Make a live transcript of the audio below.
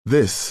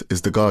This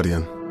is The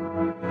Guardian.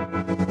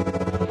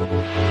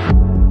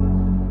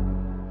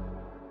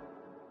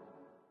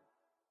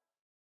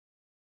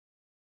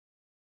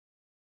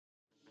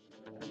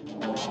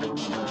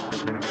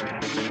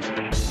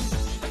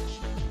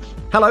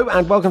 Hello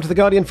and welcome to The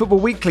Guardian Football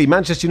Weekly.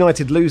 Manchester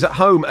United lose at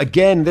home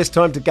again, this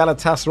time to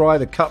Galatasaray,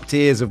 the cupped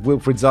ears of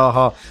Wilfried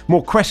Zaha.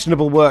 More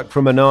questionable work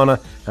from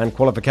Onana, and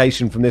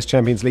qualification from this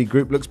Champions League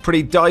group looks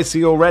pretty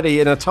dicey already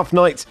in a tough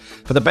night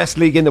for the best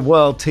league in the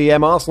world,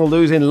 TM. Arsenal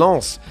lose in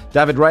Lens.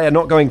 David Raya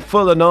not going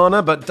full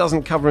Onana, but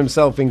doesn't cover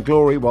himself in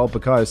glory, while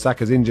Bukayo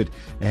Saka's injured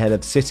ahead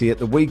of City at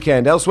the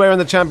weekend. Elsewhere in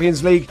the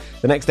Champions League,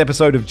 the next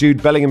episode of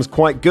Jude Bellingham's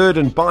quite good,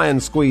 and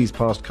Bayern squeeze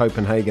past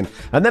Copenhagen.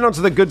 And then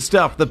onto the good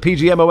stuff, the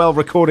PGMOL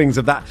recordings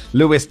of that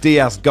Luis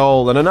Diaz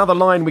goal, and another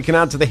line we can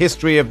add to the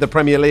history of the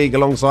Premier League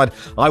alongside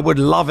I would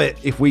love it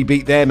if we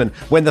beat them, and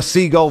when the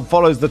seagull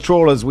follows the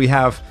trawlers we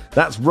have.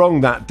 That's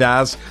wrong, that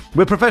Daz.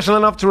 We're professional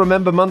enough to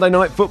remember Monday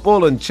Night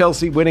Football and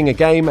Chelsea winning a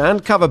game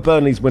and cover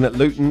Burnley's win at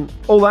Luton.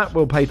 All that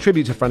will pay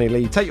tribute to Franny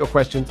Lee. Take your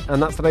questions,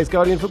 and that's today's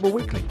Guardian Football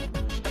Weekly.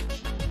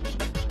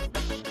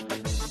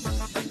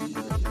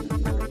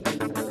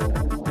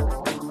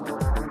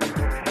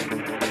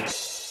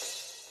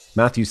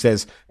 Matthew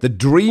says, the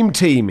dream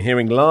team,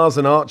 hearing Lars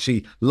and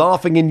Archie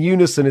laughing in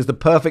unison is the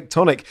perfect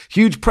tonic.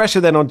 Huge pressure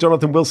then on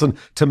Jonathan Wilson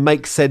to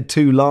make said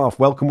two laugh.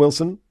 Welcome,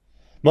 Wilson.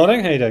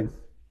 Morning, how you doing?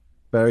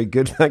 Very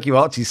good, thank you.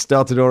 Archie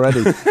started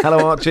already.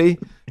 Hello, Archie.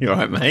 You all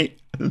right,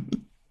 mate?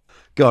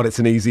 God, it's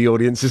an easy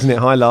audience, isn't it?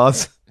 Hi,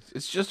 Lars.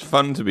 It's just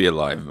fun to be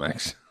alive,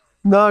 Max.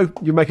 No,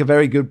 you make a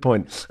very good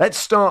point. Let's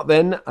start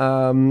then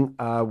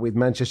with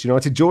Manchester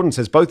United. Jordan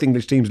says both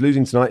English teams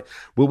losing tonight.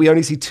 Will we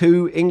only see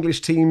two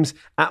English teams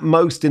at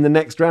most in the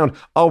next round?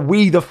 Are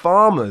we the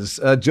farmers?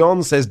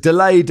 John says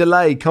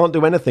delay, can't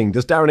do anything.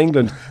 Does Darren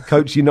England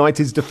coach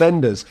United's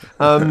defenders?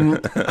 So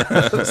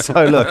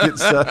look,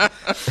 it's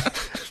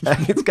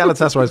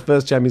Galatasaray's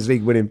first Champions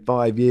League win in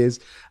 5 years.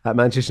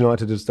 Manchester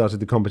United have started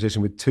the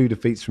competition with 2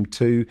 defeats from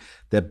 2.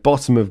 They're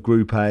bottom of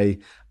Group A.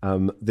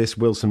 This,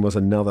 Wilson, was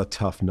another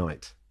tough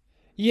night.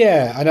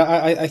 Yeah, and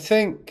I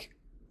think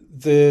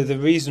the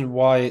reason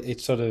why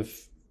it sort of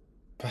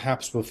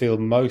perhaps will feel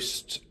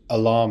most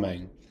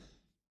alarming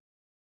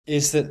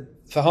is that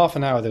for half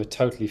an hour they were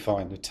totally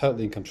fine. They were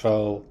totally in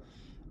control.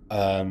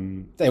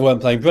 They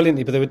weren't playing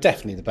brilliantly, but they were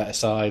definitely the better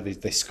side.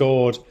 They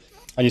scored,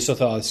 and you sort of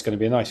thought, this is going to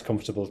be a nice,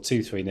 comfortable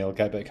 2-3-0,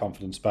 get a bit of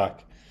confidence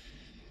back.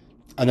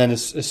 And then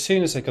as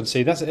soon as they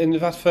concede, in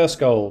that first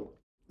goal,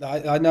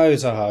 I know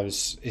Zaha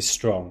is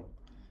strong,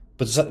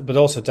 but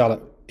also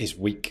Dalot is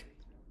weak.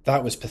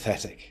 That was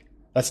pathetic.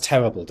 That's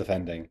terrible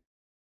defending.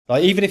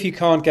 Like, even if you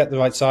can't get the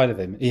right side of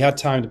him, he had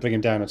time to bring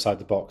him down outside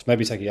the box,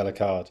 maybe take a yellow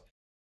card.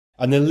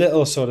 And the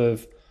little sort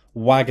of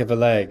wag of a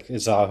leg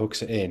as Zaha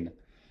hooks it in,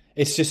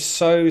 it's just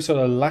so sort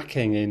of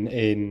lacking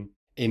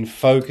in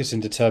focus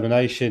and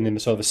determination and the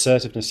sort of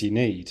assertiveness you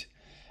need.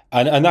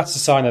 And that's a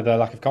sign of their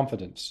lack of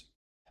confidence.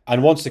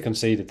 And once they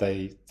conceded,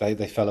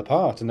 they fell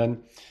apart. And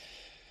then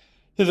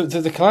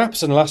the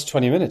collapse in the last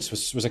 20 minutes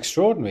was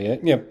extraordinary.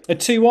 At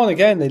 2-1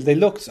 again, they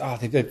looked,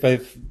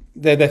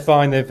 they're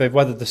fine, they've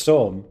weathered the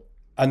storm.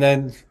 And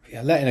then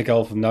letting a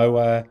goal from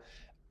nowhere.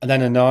 And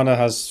then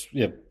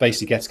Onana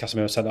basically gets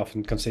Casemiro sent off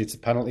and concedes a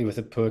penalty with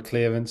a poor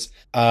clearance.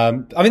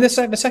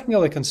 The second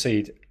goal they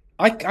concede,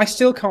 I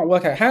still can't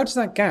work out, how does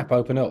that gap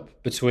open up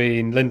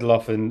between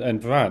Lindelof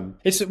and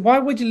Varane? Why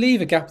would you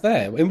leave a gap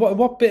there? In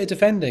what bit of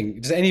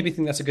defending does anybody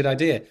think that's a good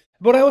idea?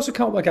 What I also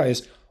can't work out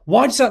is,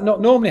 why does that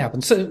not normally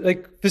happen? So,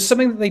 there's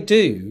something that they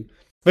do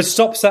that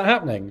stops that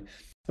happening.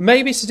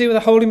 Maybe it's to do with the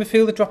holding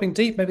midfielder dropping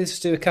deep. Maybe it's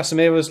to do with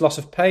Casemiro's loss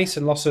of pace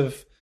and loss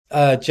of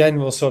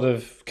general sort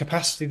of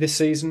capacity this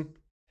season.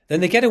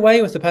 Then they get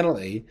away with the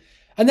penalty,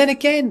 and then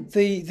again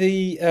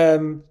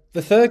the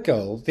third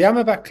goal, the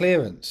Amrabat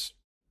clearance.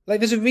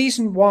 There's a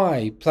reason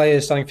why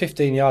players standing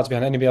 15 yards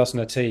behind anybody else in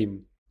their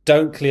team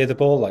don't clear the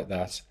ball like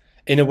that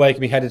in a way it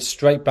can be headed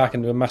straight back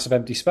into a massive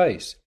empty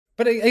space.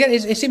 But again,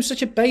 it seems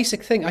such a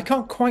basic thing. I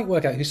can't quite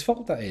work out whose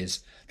fault that is.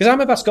 Because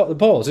Amrabat's got the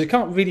ball, so it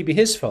can't really be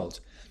his fault.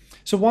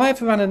 So why have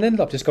Varane and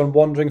Lindelof just gone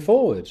wandering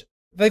forward?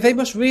 They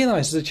must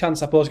realise there's a chance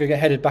that ball's going to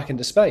get headed back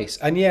into space,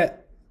 and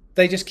yet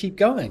they just keep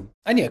going.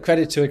 And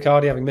credit to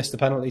Icardi having missed the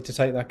penalty to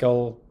take that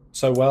goal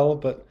so well,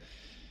 but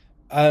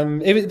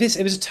it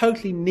was a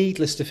totally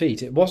needless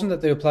defeat. It wasn't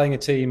that they were playing a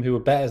team who were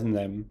better than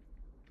them.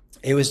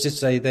 It was just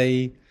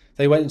they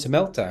went into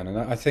meltdown, and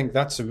I think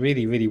that's a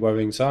really, really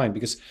worrying sign,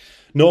 because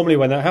normally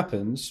when that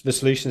happens, the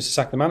solution is to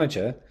sack the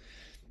manager.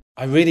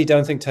 I really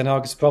don't think Ten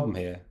Hag is the problem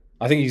here.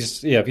 I think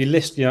if you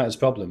list United's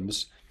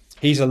problems,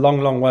 he's a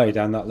long, long way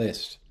down that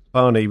list.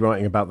 Barney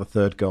writing about the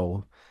third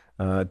goal,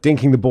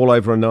 dinking the ball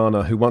over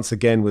Onana, who once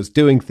again was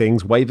doing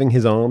things, waving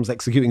his arms,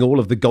 executing all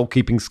of the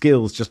goalkeeping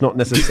skills, just not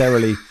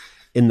necessarily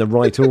in the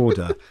right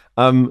order.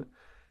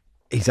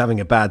 He's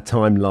having a bad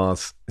time,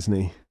 Lars, isn't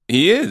he?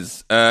 He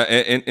is,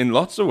 in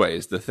lots of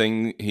ways. The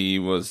thing he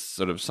was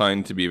sort of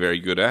signed to be very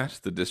good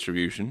at, the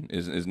distribution,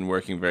 isn't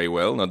working very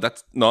well. Now,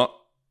 that's not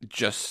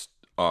just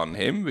on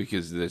him,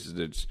 because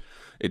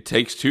it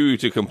takes two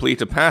to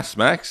complete a pass,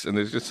 Max, and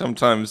there's just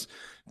sometimes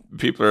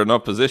people are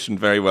not positioned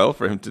very well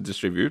for him to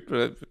distribute,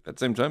 but at the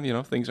same time,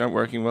 things aren't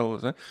working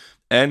well.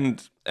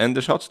 And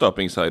the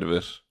shot-stopping side of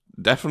it,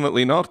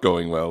 definitely not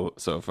going well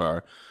so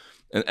far.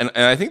 And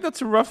I think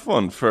that's a rough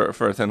one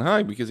for Ten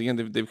Hag, because,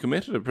 again, they've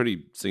committed a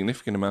pretty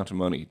significant amount of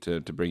money to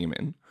bring him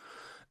in.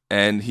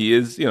 And he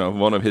is,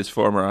 one of his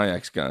former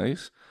Ajax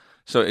guys.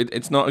 So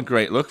it's not a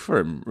great look for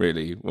him,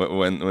 really,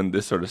 when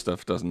this sort of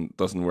stuff doesn't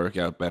work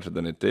out better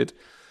than it did.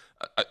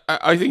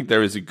 I think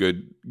there is a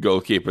good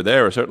goalkeeper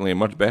there, or certainly a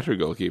much better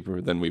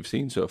goalkeeper than we've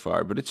seen so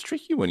far. But it's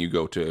tricky when you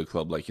go to a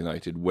club like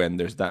United when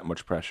there's that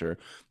much pressure,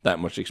 that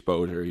much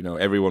exposure.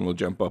 Everyone will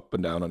jump up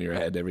and down on your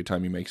head every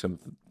time you make some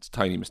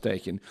tiny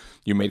mistake. And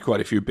you made quite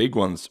a few big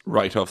ones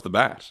right off the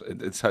bat.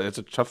 It's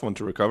a tough one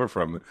to recover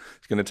from.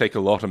 It's going to take a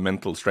lot of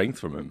mental strength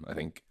from him, I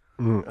think.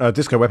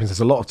 Disco Weapons, there's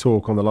a lot of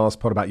talk on the last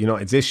pod about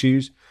United's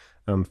issues.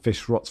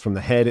 Fish rots from the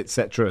head,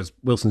 etc., as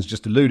Wilson's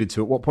just alluded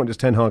to. At what point does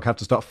Ten Hag have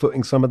to start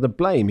footing some of the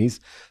blame? He's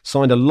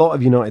signed a lot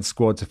of United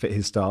squad to fit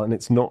his style, and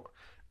it's not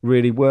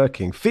really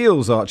working.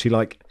 Feels, Archie,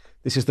 like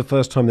this is the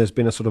first time there's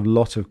been a sort of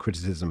lot of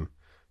criticism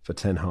for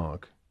Ten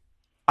Hag.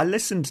 I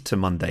listened to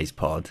Monday's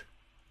pod,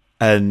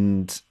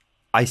 and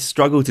I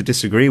struggle to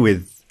disagree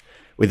with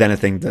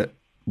anything that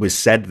was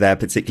said there,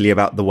 particularly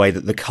about the way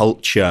that the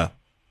culture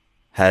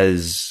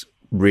has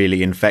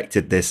really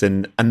infected this,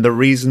 and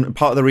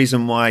part of the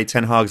reason why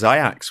Ten Hag's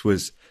Ajax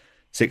was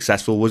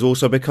successful was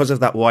also because of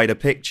that wider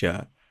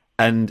picture.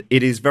 And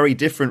it is very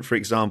different, for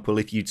example,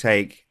 if you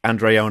take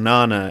Andre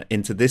Onana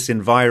into this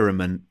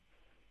environment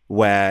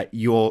where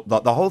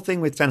the whole thing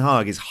with Ten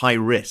Hag is high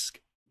risk.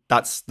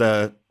 That's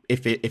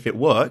if it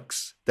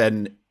works,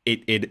 then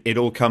it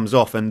all comes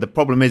off. And the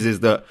problem is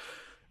that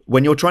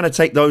when you're trying to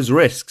take those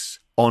risks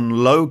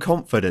on low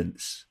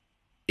confidence,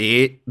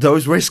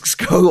 those risks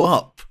go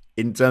up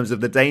in terms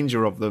of the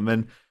danger of them.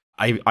 And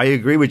I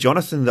agree with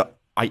Jonathan that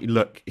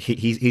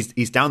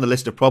he's down the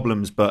list of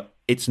problems, but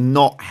it's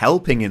not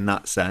helping in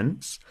that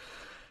sense.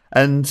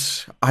 And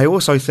I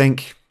also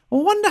think, I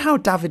wonder how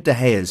David De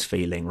Gea is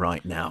feeling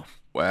right now.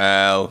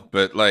 Well,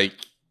 but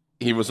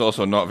he was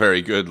also not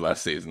very good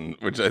last season,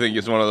 which I think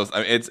is one of those.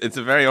 I mean, it's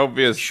a very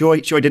obvious. Sure,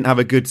 he didn't have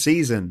a good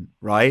season,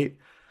 right?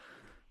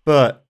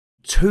 But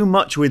too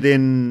much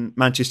within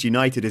Manchester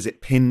United is it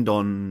pinned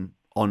on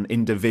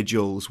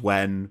individuals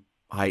when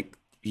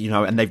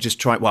and they've just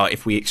tried, well,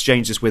 if we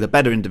exchange this with a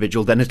better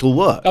individual, then it'll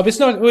work. Oh, but it's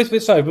not, but with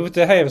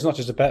De Gea, it's not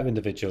just a better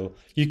individual.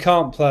 You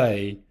can't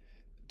play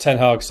Ten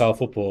Hag style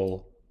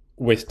football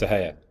with De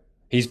Gea.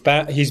 He's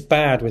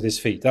bad with his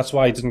feet. That's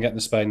why he doesn't get in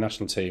the Spain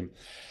national team.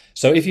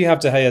 So if you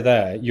have De Gea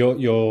there,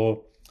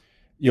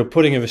 you're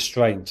putting a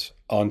restraint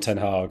on Ten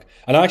Hag.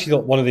 And I actually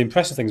thought one of the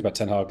impressive things about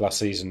Ten Hag last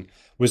season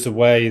was the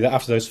way that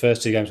after those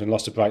first two games when he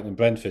lost to Brighton and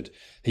Brentford,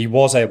 he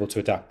was able to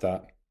adapt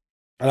that.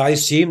 And I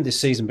assumed this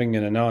season,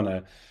 bringing in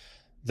Onana,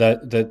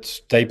 that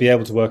they'd be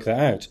able to work that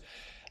out.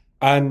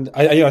 And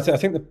I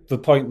think the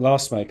point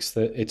Lars makes,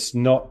 that it's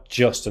not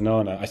just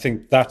Onana. I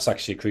think that's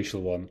actually a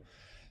crucial one.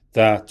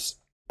 That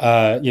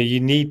you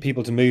need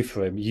people to move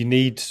for him. You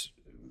need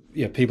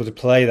people to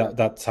play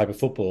that type of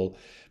football.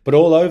 But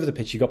all over the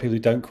pitch, you've got people who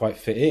don't quite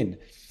fit in.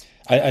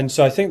 And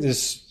so I think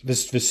there's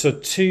sort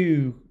of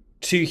two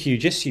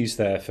huge issues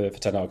there for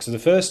Ten Hag. So the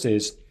first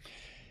is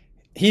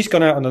he's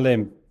gone out on a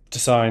limb to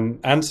sign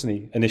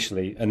Anthony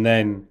initially, and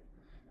then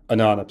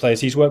Onana,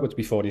 players he's worked with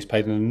before, and he's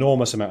paid an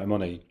enormous amount of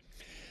money.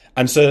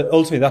 And so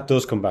ultimately that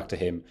does come back to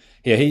him.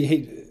 Yeah,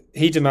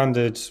 he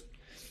demanded.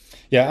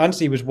 Yeah,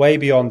 Anthony was way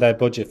beyond their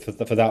budget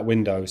for that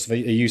window, so they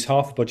used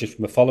half a budget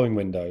from the following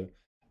window,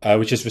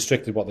 which has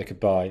restricted what they could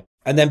buy.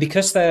 And then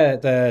because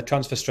their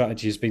transfer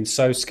strategy has been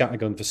so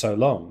scattergun for so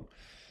long,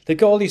 they've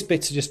got all these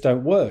bits that just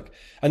don't work,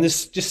 and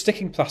there's just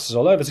sticking plasters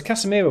all over. So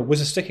Casemiro was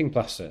a sticking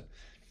plaster.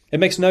 It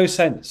makes no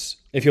sense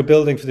if you're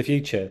building for the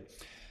future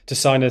to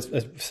sign a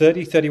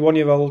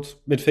 31-year-old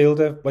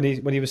midfielder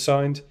when he was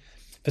signed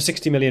for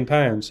 £60 million,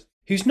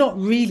 who's not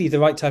really the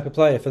right type of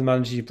player for the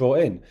manager you brought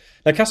in.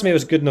 Now, Casemiro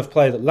was a good enough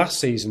player that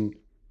last season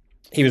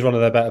he was one of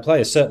their better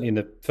players, certainly in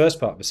the first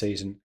part of the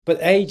season. But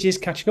age is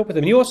catching up with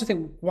him. And you also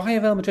think, why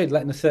have Real Madrid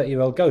letting a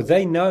 30-year-old go?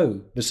 They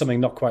know there's something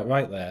not quite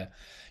right there.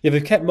 Yeah,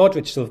 they've kept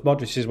Modric still.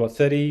 Modric is,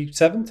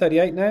 37,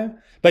 38 now?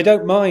 They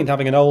don't mind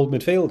having an old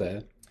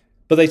midfielder,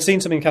 but they've seen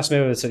something in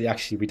Casemiro that said,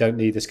 actually, we don't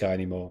need this guy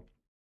anymore.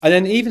 And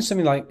then even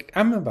something like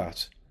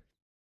Amrabat.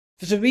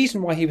 There's a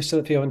reason why he was still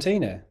at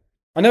Fiorentina.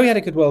 I know he had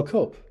a good World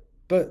Cup,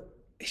 but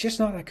he's just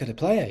not that good a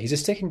player. He's a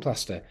sticking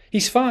plaster.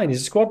 He's fine.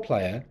 He's a squad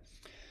player.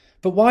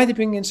 But why are they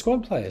bringing in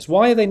squad players?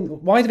 Why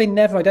do they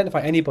never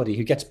identify anybody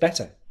who gets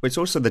better? Well, it's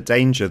also the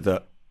danger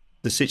that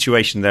the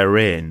situation they're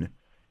in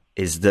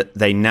is that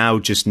they now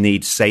just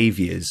need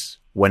saviours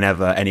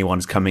whenever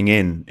anyone's coming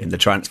in the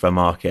transfer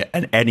market,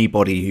 and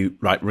anybody who,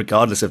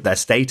 regardless of their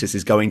status,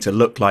 is going to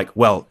look like,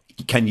 well,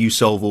 can you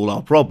solve all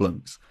our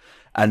problems?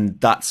 And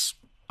that's,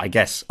 I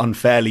guess,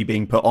 unfairly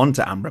being put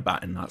onto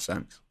Amrabat in that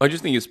sense. I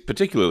just think it's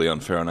particularly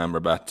unfair on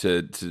Amrabat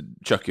to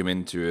chuck him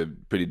into a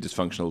pretty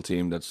dysfunctional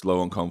team that's low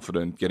on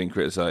confidence, getting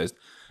criticised,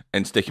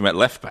 and stick him at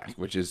left back,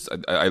 which is,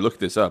 I looked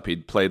this up,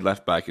 he'd played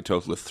left back a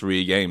total of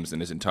 3 games in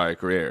his entire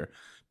career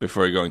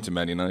before going to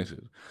Man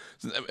United.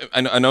 So,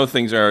 I know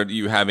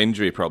you have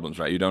injury problems,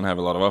 right? You don't have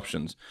a lot of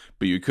options,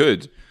 but you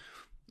could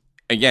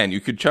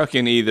chuck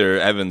in either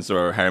Evans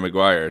or Harry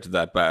Maguire to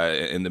that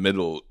in the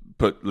middle,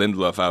 put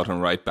Lindelof out on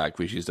right back,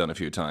 which he's done a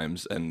few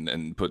times,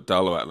 and put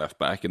Dalot at left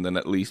back, and then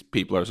at least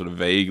people are sort of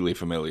vaguely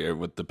familiar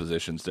with the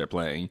positions they're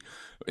playing,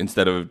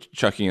 instead of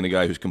chucking in a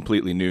guy who's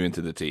completely new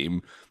into the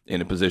team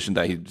in a position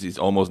that he's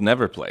almost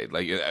never played.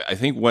 Like, I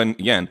think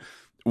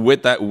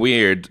with that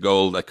weird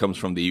goal that comes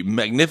from the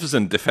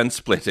magnificent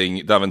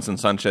defense-splitting Davinson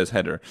Sanchez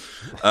header,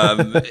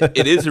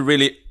 it is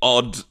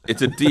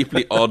it's a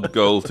deeply odd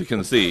goal to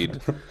concede.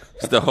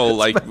 It's the whole,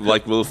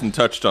 like Wilson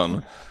touched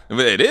on.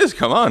 But it is,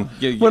 come on.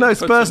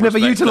 Spurs never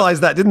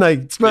utilised that, didn't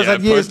they? Spurs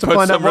had years to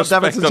find out what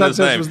Davinson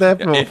Sanchez was there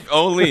for.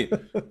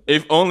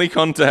 If only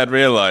Conte had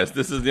realised,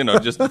 this is,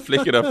 just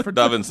flick it up for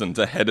Davinson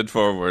to head it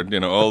forward,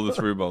 all the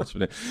through balls.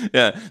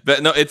 Yeah,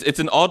 but no, it's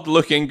an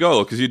odd-looking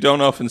goal, because you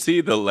don't often see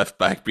the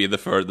left-back be the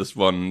furthest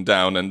one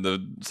down and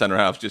the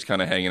centre-half just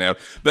kind of hanging out.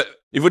 But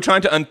if we're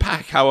trying to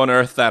unpack how on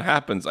earth that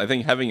happens, I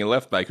think having a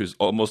left-back who's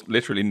almost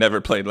literally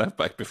never played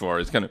left-back before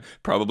is kind of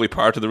probably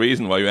part of the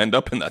reason why you end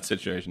up in that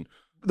situation.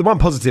 The one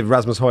positive,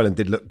 Rasmus Højlund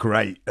did look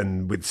great,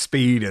 and with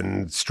speed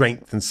and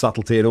strength and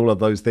subtlety and all of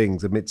those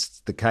things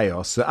amidst the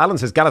chaos. So Alan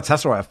says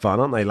Galatasaray are fun,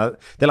 aren't they?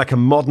 They're like a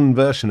modern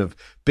version of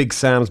Big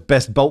Sam's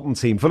best Bolton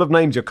team, full of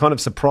names you're kind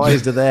of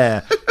surprised are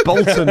there.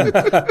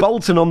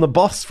 Bolton on the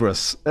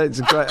Bosphorus. It's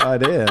a great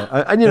idea.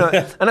 And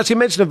actually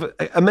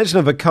a mention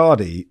of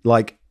Icardi,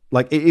 like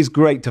it is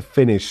great to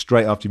finish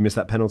straight after you miss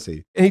that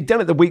penalty. And he'd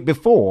done it the week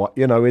before,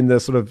 in the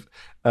sort of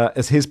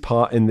as his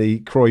part in the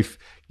Cruyff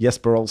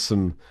Jesper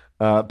Olsen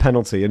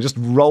penalty, and just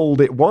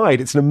rolled it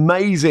wide. It's an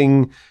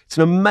amazing.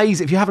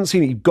 If you haven't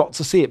seen it, you've got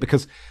to see it,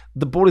 because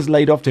the ball is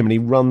laid off to him and he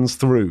runs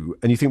through,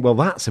 and you think, well,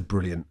 that's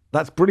brilliant.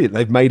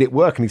 They've made it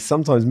work, and he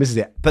sometimes misses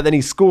it. But then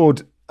he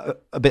scored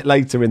a bit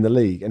later in the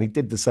league, and he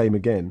did the same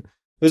again.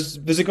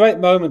 There's a great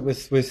moment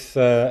with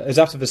it was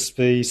after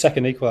the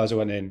second equaliser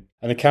went in,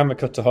 and the camera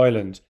cut to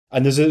Højlund.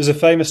 And there's a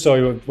famous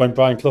story when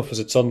Brian Clough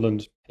was at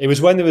Sunderland. It was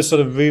when there was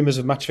sort of rumours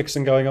of match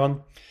fixing going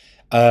on.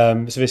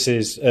 So this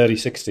is early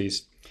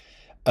 60s.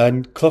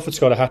 And Clough had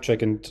scored a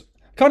hat-trick, and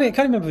I can't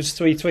remember if it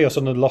was 3-3 or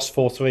something, lost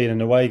 4-3 in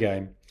an away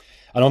game.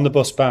 And on the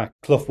bus back,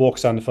 Clough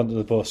walks down the front of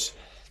the bus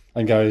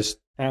and goes,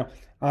 "Now,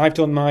 I've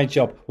done my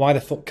job. Why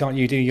the fuck can't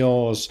you do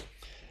yours?"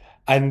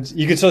 And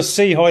you can sort of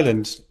see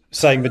Højlund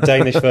saying the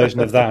Danish version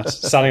of that,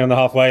 standing on the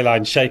halfway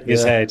line, shaking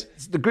his head.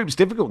 The group's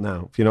difficult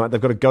now.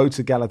 They've got to go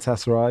to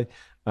Galatasaray.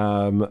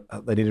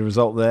 They need a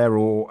result there,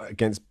 or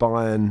against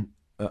Bayern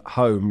at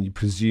home, you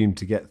presume,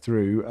 to get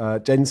through.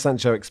 Jadon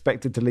Sancho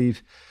expected to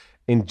leave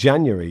in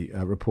January,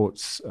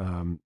 reports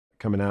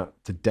coming out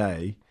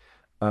today.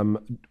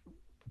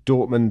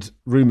 Dortmund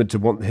rumoured to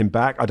want him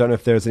back. I don't know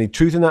if there's any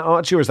truth in that,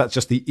 Archie, or is that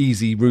just the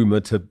easy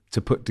rumour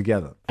to put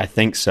together? I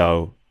think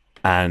so.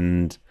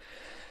 And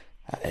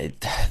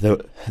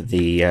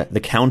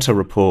the counter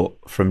report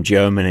from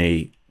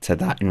Germany to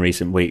that in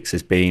recent weeks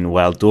has been,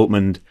 well,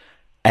 Dortmund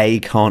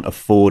can't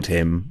afford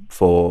him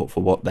for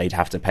what they'd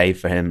have to pay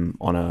for him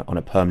on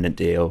a permanent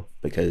deal,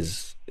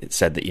 because it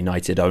said that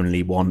United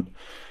only want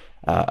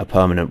a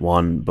permanent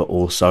one, but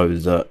also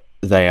that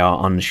they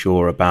are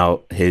unsure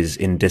about his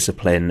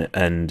indiscipline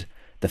and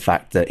the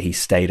fact that he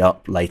stayed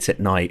up late at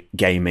night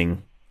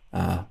gaming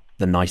the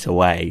night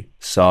away.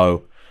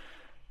 So,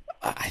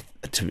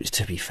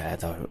 to be fair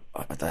though,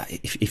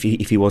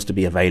 if he was to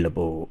be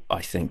available,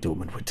 I think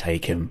Dortmund would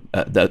take him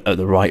at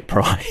the right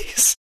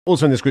price.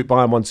 Also in this group,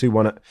 Bayern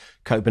 1-2-1 at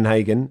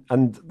Copenhagen,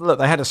 and look,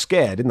 they had a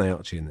scare, didn't they,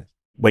 Archie? In this,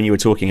 when you were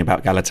talking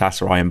about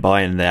Galatasaray and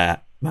Bayern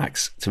there,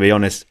 Max, to be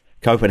honest,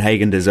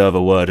 Copenhagen deserve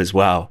a word as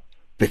well,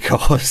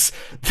 because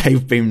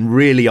they've been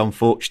really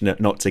unfortunate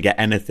not to get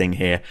anything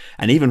here.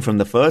 And even from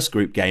the first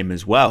group game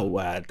as well,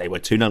 where they were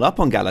 2-0 up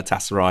on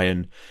Galatasaray,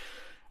 and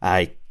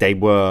they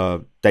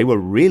were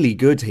really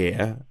good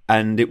here.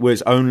 And it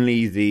was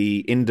only the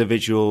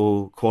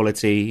individual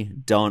quality,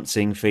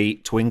 dancing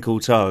feet,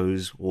 twinkle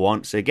toes,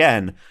 once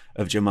again,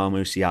 of Jamal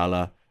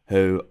Musiala,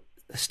 who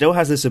still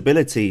has this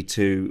ability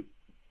to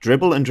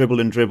dribble and dribble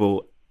and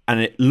dribble,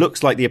 and it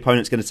looks like the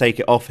opponent's going to take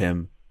it off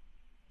him.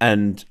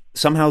 And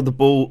somehow the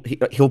ball,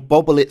 he'll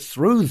bobble it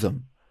through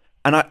them.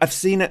 And I've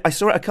seen it, I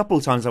saw it a couple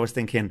of times. I was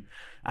thinking,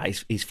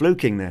 he's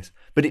fluking this.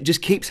 But it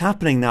just keeps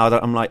happening now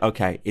that I'm like,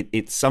 okay,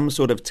 it's some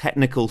sort of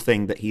technical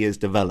thing that he has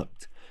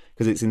developed,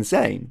 because it's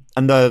insane.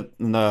 And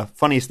the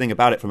funniest thing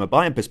about it from a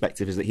Bayern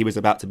perspective is that he was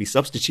about to be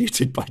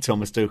substituted by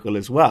Thomas Tuchel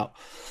as well.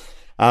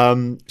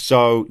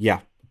 So, yeah,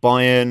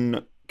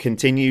 Bayern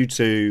continue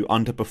to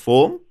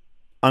underperform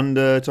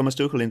under Thomas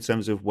Tuchel in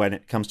terms of when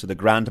it comes to the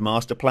grand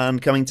master plan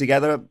coming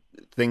together.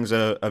 Things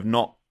are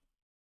not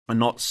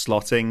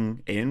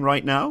slotting in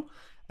right now,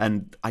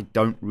 and I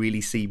don't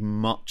really see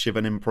much of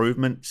an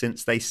improvement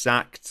since they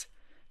sacked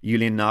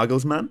Julian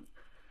Nagelsmann.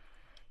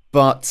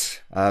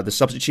 But the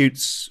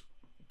substitutes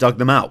dug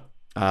them out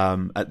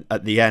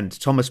at the end.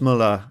 Thomas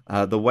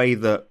Müller, the way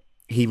that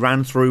he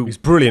ran through. He's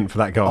brilliant for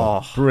that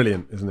goal.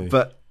 Brilliant, isn't he?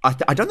 But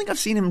I don't think I've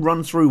seen him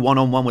run through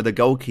one-on-one with a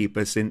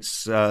goalkeeper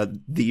since the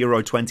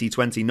Euro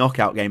 2020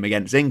 knockout game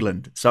against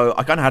England. So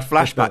I kind of had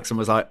flashbacks and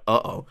was like,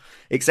 uh-oh.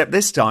 Except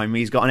this time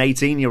he's got an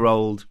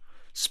 18-year-old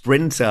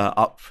sprinter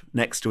up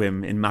next to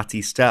him in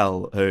Matty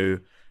Stell,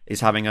 who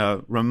is having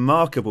a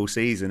remarkable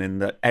season in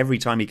that every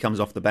time he comes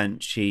off the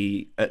bench,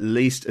 he at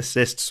least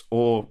assists,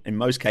 or in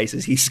most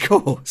cases, he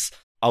scores.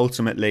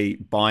 Ultimately,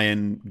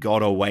 Bayern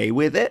got away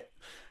with it.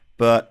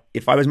 But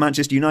if I was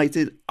Manchester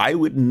United, I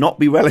would not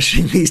be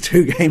relishing these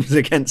 2 games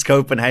against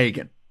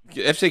Copenhagen.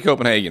 FC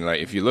Copenhagen, like,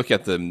 if you look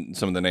at some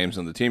of the names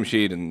on the team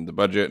sheet and the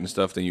budget and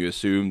stuff, then you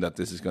assume that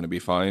this is going to be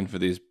fine for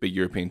these big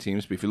European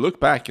teams. But if you look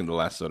back in the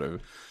last sort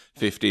of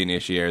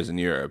 15-ish years in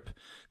Europe,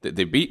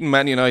 they've beaten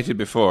Man United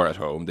before at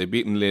home. They've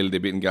beaten Lille, they've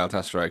beaten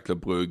Galatasaray,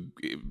 Club Brugge,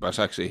 but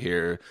actually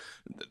here,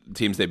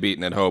 teams they've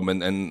beaten at home.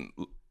 And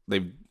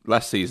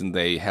last season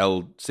they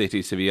held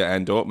City, Sevilla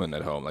and Dortmund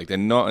at home. Like, they're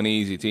not an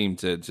easy team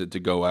to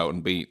go out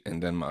and beat in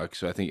Denmark.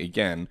 So I think,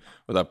 again,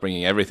 without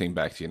bringing everything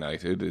back to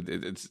United,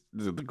 it's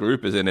the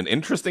group is in an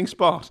interesting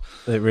spot.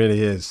 It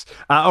really is.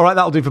 All right,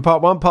 that'll do for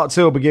part 1. Part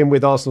 2 will begin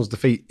with Arsenal's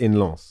defeat in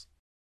Lens.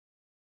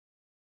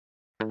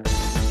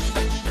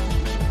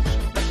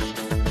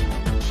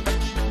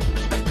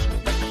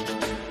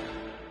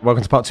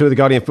 Welcome to part 2 of the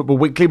Guardian Football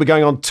Weekly. We're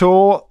going on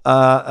tour,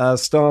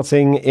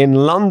 starting in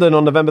London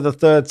on November the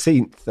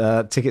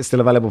 13th. Tickets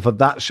still available for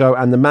that show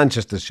and the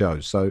Manchester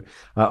show. So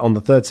on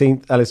the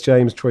 13th, Ellis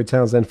James, Troy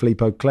Townsend,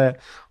 Philippe Auclair.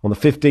 On the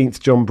 15th,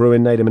 John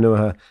Brewin, Nader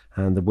Manuha,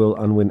 and the Will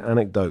Unwin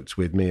Anecdotes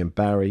with me and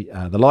Barry.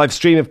 The live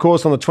stream, of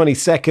course, on the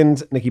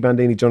 22nd, Nicky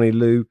Bandini, Johnny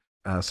Liu.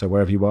 So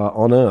wherever you are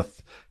on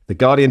Earth.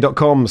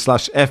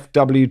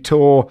 TheGuardian.com/FW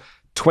Tour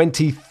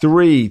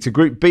 23 to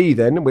Group B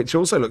then, which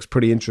also looks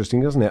pretty interesting,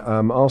 doesn't it?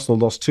 Arsenal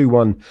lost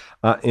 2-1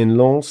 in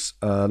Lens.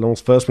 Lens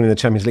first winning the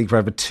Champions League for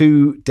over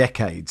 2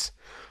 decades.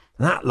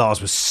 And that,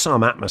 Lars, was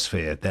some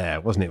atmosphere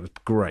there, wasn't it? It was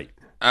great.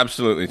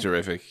 Absolutely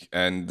terrific.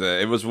 And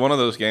it was one of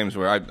those games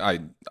where I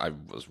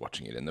was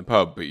watching it in the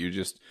pub, but you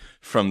just,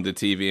 from the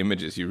TV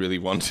images, you really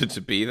wanted to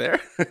be there.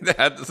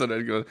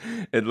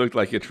 It looked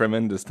like a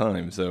tremendous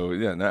time. So,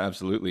 yeah, no,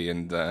 absolutely.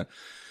 And, there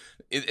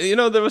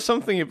was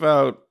something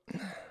about...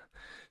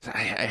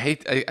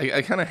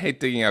 I kind of hate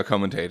digging out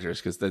commentators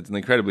because that's an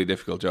incredibly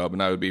difficult job,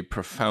 and I would be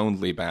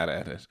profoundly bad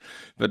at it.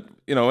 But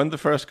when the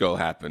first goal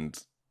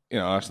happened,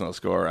 Arsenal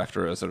score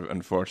after a sort of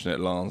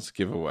unfortunate Lens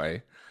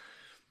giveaway.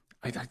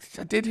 I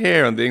did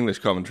hear on the English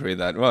commentary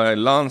that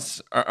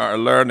Lens are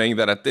learning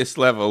that at this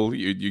level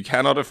you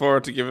cannot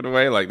afford to give it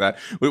away like that,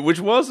 which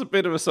was a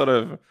bit of a sort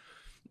of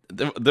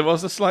there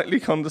was a slightly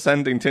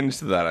condescending tinge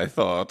to that, I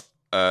thought.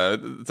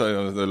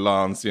 The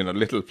Lens,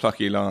 little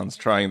plucky Lens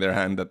trying their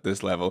hand at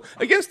this level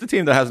against the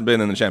team that hasn't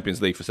been in the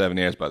Champions League for 7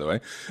 years, by the way.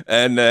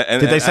 And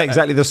did they say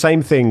exactly the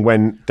same thing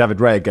when David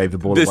Raya gave the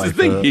ball away? This is the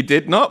thing. He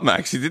did not,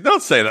 Max. He did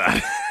not say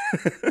that.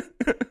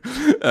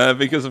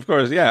 Because, of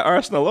course,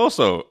 Arsenal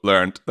also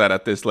learned that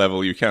at this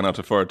level you cannot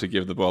afford to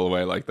give the ball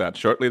away like that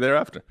shortly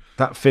thereafter.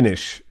 That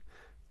finish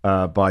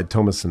by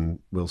Thomas and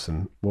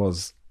Wilson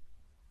was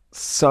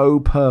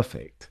so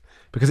perfect.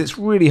 Because it's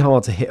really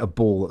hard to hit a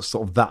ball that's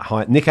sort of that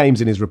high. Nick Ames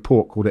in his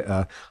report called it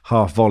a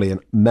half volley and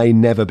may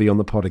never be on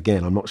the pod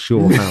again. I'm not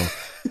sure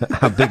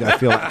how big I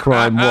feel that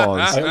crime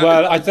was.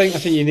 Well, I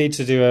think you need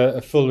to do a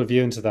full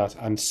review into that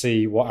and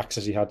see what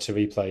access he had to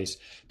replays.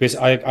 Because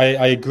I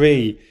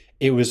agree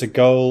it was a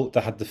goal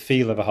that had the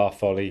feel of a half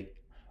volley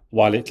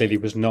while it clearly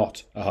was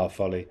not a half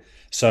volley.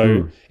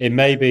 So it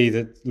may be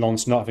that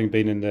Lens, not having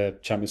been in the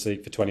Champions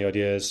League for 20 odd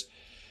years.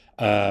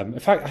 In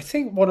fact, I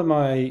think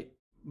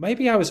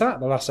maybe I was at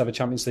the last ever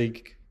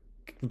the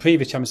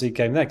previous Champions League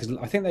game there, because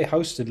I think they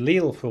hosted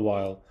Lille for a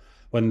while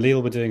when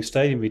Lille were doing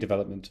stadium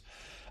redevelopment.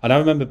 And I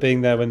remember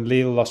being there when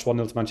Lille lost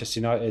 1-0 to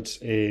Manchester United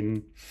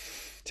in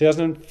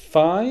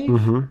 2005.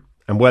 Mm-hmm.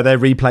 And were there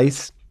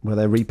replays? No,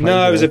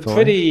 it was a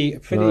pretty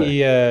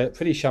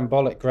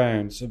shambolic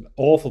ground.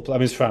 Awful. I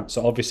mean, it's France,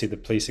 so obviously the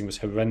policing was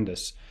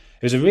horrendous.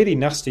 It was a really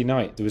nasty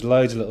night. There was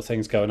loads of little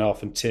things going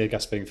off and tear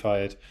gas being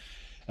fired.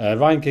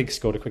 Ryan Giggs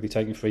scored a quickly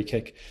taken free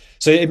kick.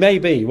 So it may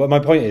be, my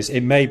point is,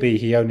 it may be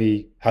he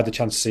only had the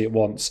chance to see it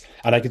once.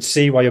 And I could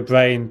see why your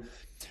brain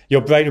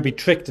would be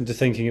tricked into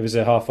thinking it was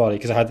a half volley,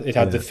 because it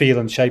had the feel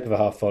and shape of a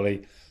half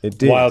volley. It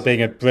did. While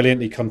being a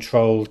brilliantly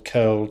controlled,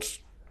 curled...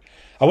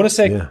 I want to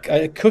say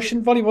a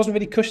cushion volley. Wasn't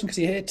really cushioned because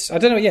he hit. I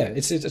don't know. Yeah,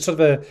 it's sort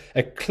of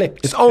a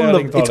clipped. It's on the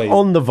volley. It's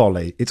on the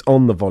volley. It's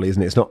on the volley,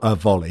 isn't it? It's not a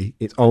volley.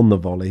 It's on the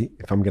volley.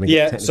 If I'm going to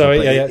get technical,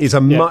 it's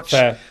a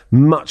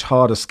much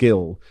harder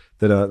skill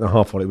than a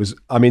half volley. It was.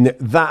 I mean,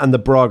 that and the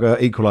Braga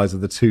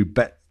equaliser, the two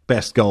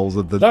best goals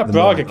of the. That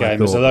Braga game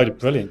was a load of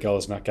brilliant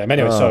goals in that game.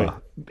 Anyway, sorry.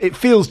 It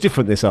feels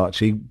different, this,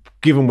 Archie,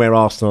 given where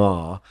Arsenal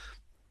are.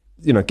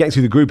 Getting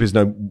through the group is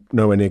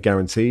nowhere near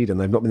guaranteed, and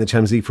they've not been in the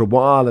Champions League for a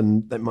while,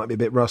 and they might be a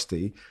bit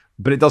rusty.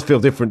 But it does feel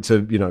different to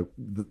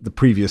the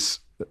previous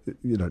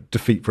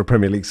defeat for a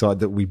Premier League side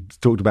that we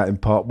talked about in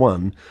part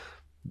one.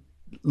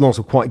 Lens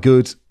were quite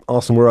good,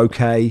 Arsenal were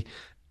okay,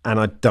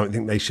 and I don't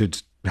think they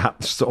should have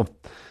sort of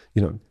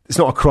it's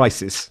not a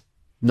crisis.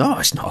 No,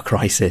 it's not a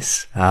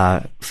crisis.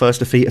 First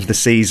defeat of the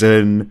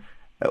season.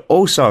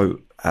 Also,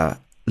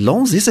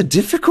 Lens is a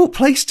difficult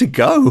place to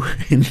go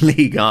in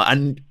Liga,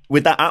 and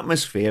with that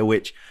atmosphere,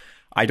 which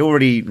I'd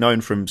already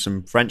known from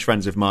some French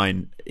friends of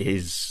mine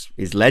is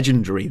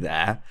legendary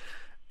there.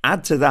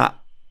 Add to that,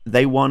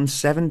 they won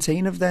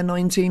 17 of their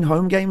 19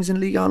 home games in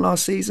Liga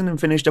last season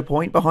and finished a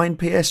point behind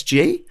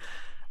PSG.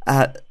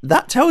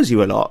 That tells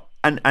you a lot.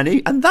 And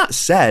that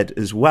said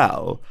as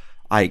well,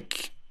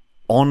 like,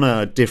 on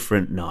a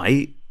different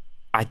night,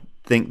 I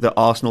think that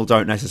Arsenal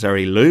don't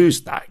necessarily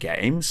lose that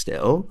game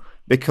still,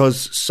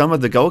 because some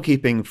of the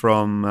goalkeeping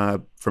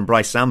from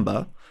Bryce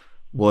Samba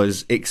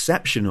was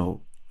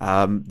exceptional.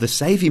 The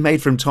save he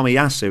made from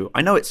Tomiyasu,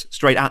 I know it's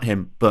straight at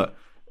him, but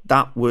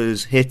that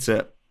was hit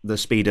at the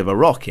speed of a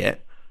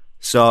rocket.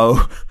 So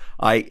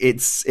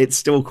it's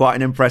still quite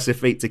an impressive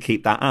feat to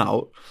keep that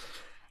out.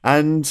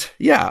 And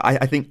yeah,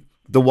 I think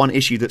the one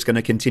issue that's going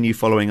to continue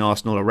following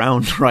Arsenal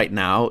around right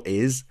now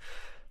is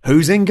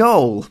who's in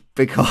goal,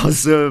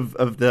 because of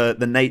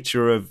the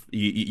nature of,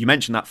 you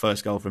mentioned that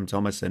first goal from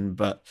Thomason,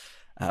 but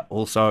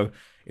also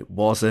it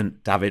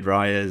wasn't David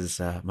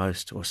Raya's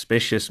most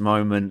auspicious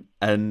moment.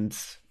 And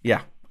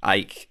yeah,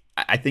 I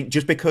think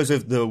just because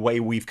of the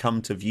way we've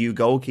come to view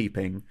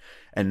goalkeeping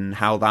and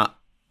how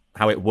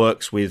it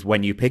works with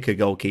when you pick a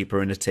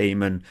goalkeeper in a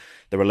team and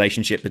the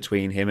relationship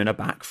between him and a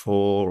back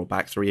four or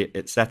back three,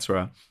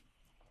 etc.,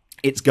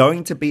 it's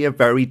going to be a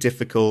very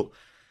difficult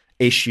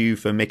issue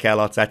for Mikel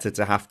Arteta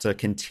to have to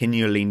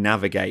continually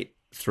navigate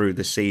through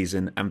the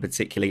season, and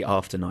particularly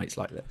after nights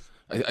like this.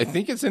 I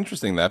think it's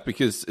interesting that,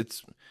 because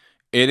it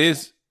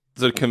is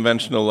the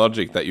conventional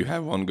logic that you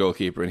have one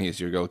goalkeeper and he's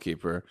your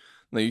goalkeeper.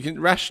 Now, you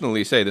can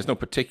rationally say there's no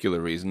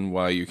particular reason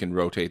why you can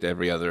rotate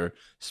every other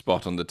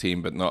spot on the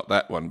team, but not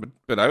that one.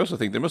 But I also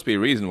think there must be a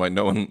reason why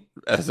no one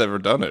has ever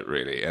done it,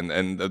 really.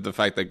 And the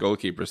fact that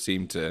goalkeepers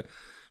seem to,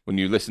 when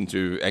you listen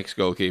to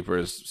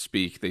ex-goalkeepers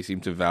speak, they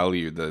seem to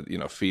value the,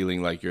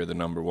 feeling like you're the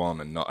number one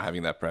and not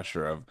having that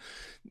pressure of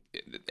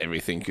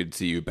everything could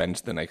see you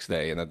benched the next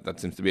day. And that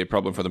seems to be a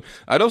problem for them.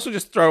 I'd also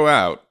just throw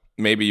out,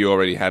 maybe you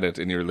already had it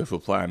in your little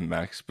plan,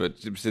 Max, but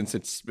since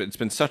it's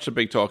been such a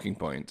big talking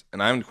point,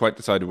 and I haven't quite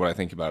decided what I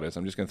think about it, so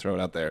I'm just going to throw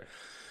it out there.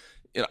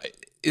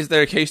 Is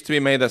there a case to be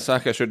made that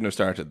Saka shouldn't have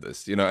started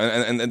this?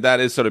 And that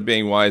is sort of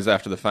being wise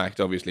after the fact,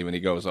 obviously, when he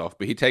goes off.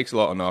 But he takes a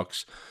lot of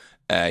knocks.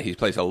 He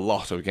plays a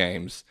lot of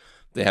games.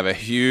 They have a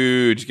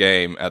huge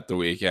game at the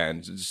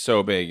weekend. It's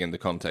so big in the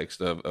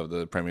context of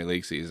the Premier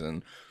League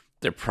season.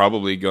 They're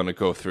probably going to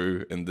go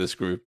through in this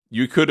group.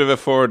 You could have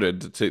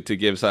afforded to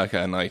give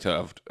Saka a night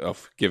off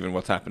given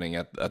what's happening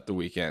at the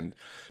weekend.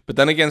 But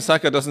then again,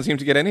 Saka doesn't seem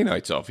to get any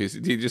nights off. He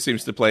just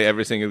seems to play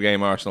every single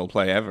game Arsenal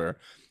play ever,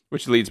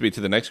 which leads me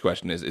to the next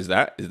question: is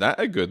that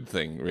a good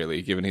thing,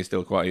 really, given he's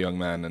still quite a young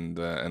man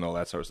and all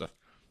that sort of stuff?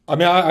 I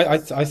mean, I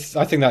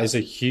think that is a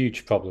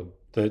huge problem.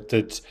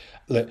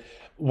 That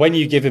when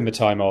you give him the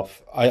time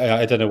off,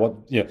 I don't know what,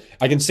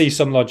 I can see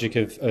some logic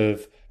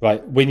of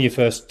right, win your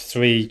first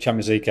 3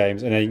 Champions League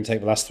games and then you can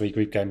take the last 3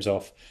 group games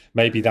off.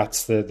 Maybe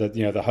that's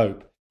the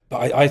hope.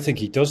 But I think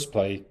he does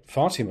play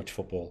far too much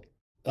football.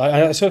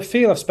 I sort of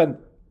feel I've spent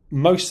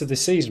most of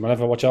this season,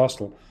 whenever I watch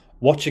Arsenal,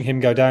 watching him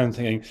go down,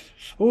 thinking,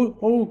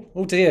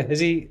 oh dear, is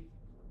he?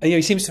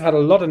 He seems to have had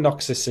a lot of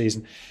knocks this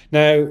season.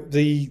 Now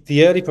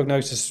the early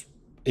prognosis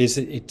is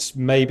that it's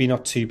maybe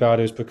not too bad.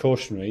 It was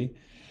precautionary,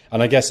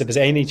 and I guess if there's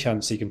any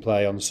chance he can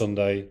play on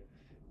Sunday,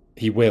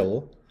 he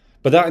will.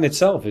 But that in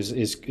itself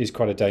is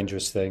quite a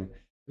dangerous thing.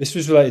 This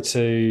was related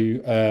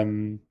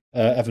to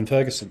Evan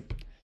Ferguson,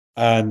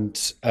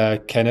 and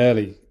Ken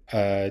Early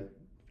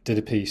did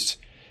a piece.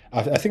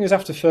 I think it was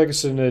after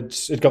Ferguson had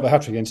got the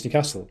hat-trick against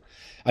Newcastle,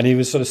 and he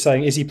was sort of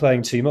saying, is he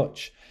playing too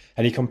much?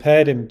 And he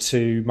compared him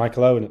to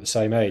Michael Owen at the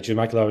same age. And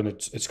Michael Owen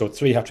had scored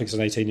 3 hat-tricks as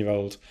an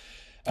 18-year-old.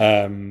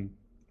 The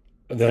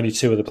only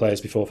 2 other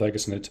players before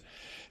Ferguson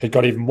had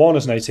got even 1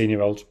 as an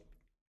 18-year-old.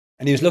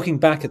 And he was looking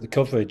back at the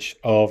coverage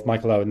of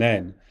Michael Owen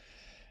then,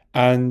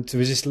 and there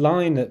was this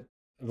line that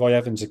Roy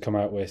Evans had come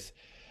out with.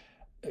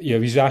 He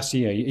was asked, are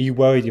you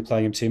worried you're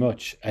playing him too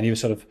much? And he was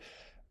sort of,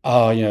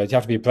 you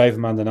have to be a braver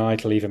man than I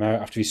to leave him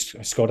out after he's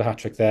scored a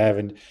hat-trick there.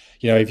 And,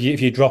 if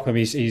you drop him,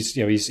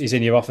 he's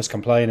in your office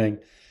complaining.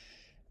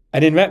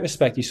 And in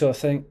retrospect, you sort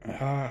of think,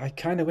 I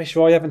kind of wish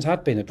Roy Evans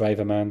had been a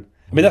braver man.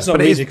 I mean, that's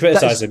not easy to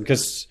criticise him,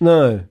 because...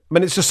 No. I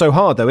mean, it's just so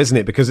hard, though, isn't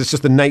it? Because it's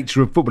just the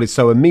nature of football is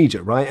so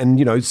immediate, right?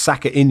 And,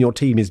 Saka in your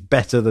team is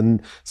better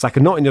than Saka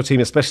not in your team,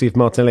 especially if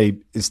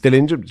Martinelli is still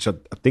injured, which I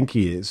think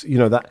he is.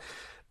 That...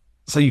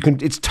 So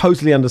it's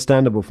totally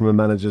understandable from a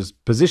manager's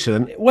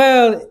position.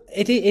 Well,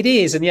 it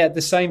is, and yet at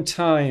the same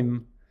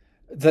time,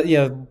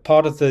 that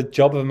part of the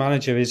job of a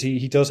manager is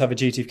he does have a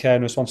duty of care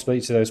and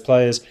responsibility to those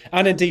players,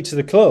 and indeed to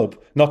the club,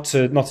 not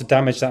to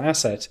damage that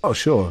asset. Oh,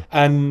 sure.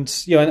 And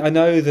I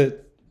know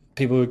that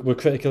people were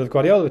critical of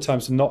Guardiola at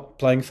times for not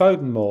playing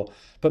Foden more,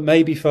 but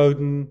maybe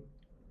Foden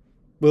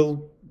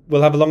will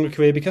have a longer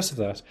career because of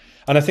that.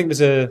 And I think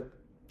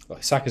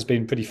Saka's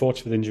been pretty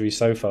fortunate with injuries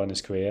so far in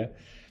his career.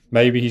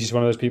 Maybe he's just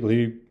one of those people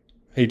who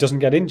he doesn't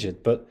get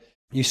injured. But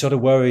you sort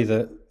of worry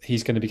that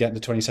he's going to be getting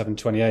to 27,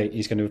 28.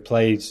 He's going to have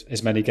played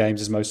as many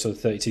games as most sort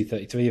of 32,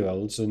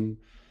 33-year-olds, and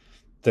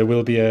there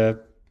will be an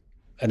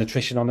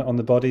attrition on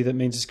the body that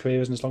means his career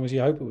isn't as long as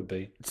you hope it would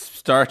be.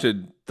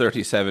 Started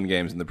 37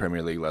 games in the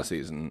Premier League last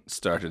season,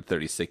 started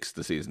 36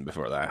 the season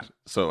before that.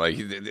 So, like,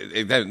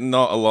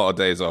 not a lot of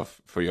days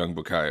off for young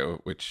Bukayo,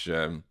 which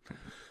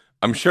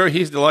I'm sure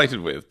he's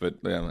delighted with, but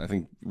I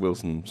think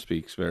Wilson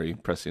speaks very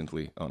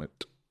presciently on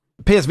it.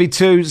 PSV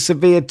 2,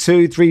 Sevilla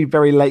 2, 3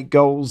 very late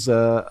goals.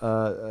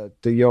 De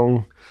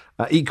Jong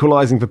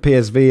equalising for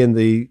PSV in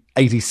the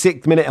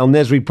 86th minute. El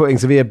Nesri putting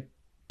Sevilla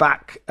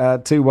back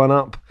 2-1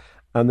 up.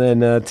 And then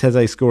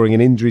Teze scoring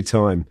in injury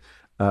time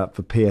for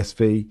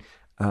PSV.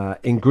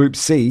 In Group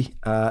C,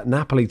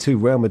 Napoli 2,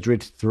 Real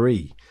Madrid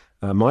 3.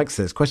 Mike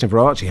says, question for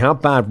Archie, how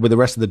bad were the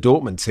rest of the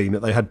Dortmund team that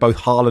they had both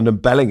Haaland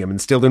and Bellingham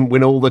and still didn't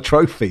win all the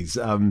trophies?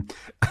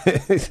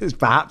 This is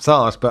perhaps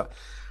harsh, but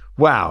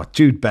wow,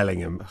 Jude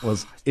Bellingham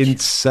was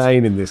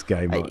insane in this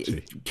game,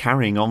 Archie.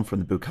 Carrying on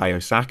from the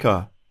Bukayo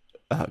Saka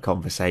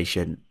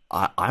conversation,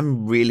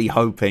 I'm really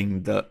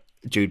hoping that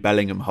Jude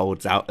Bellingham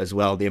holds out as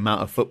well, the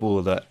amount of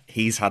football that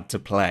he's had to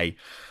play.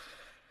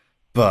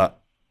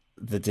 But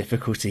the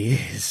difficulty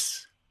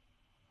is,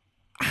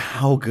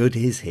 how good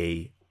is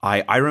he?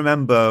 I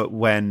remember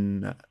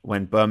when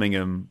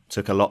Birmingham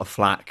took a lot of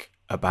flack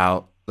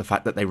about the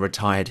fact that they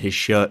retired his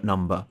shirt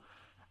number.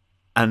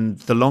 And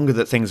the longer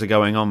that things are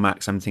going on,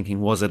 Max, I'm thinking,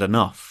 was it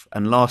enough?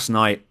 And last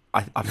night,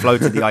 I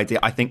floated the idea,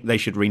 I think they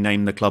should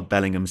rename the club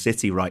Bellingham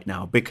City right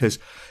now, because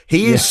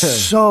he is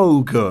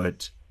so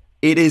good.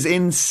 It is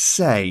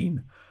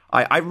insane.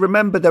 I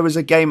remember there was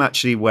a game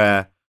actually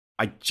where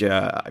I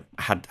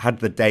had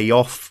the day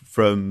off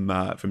from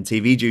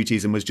TV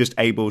duties and was just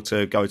able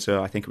to go to,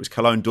 I think it was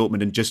Cologne,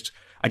 Dortmund, and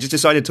I just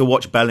decided to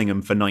watch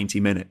Bellingham for 90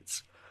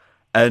 minutes.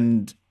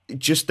 And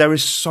just there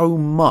is so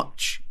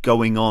much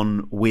going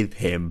on with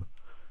him.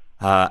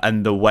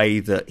 And the way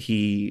that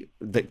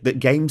that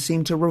games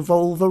seem to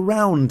revolve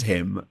around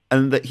him,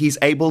 and that he's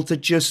able to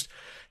just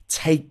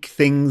take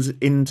things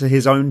into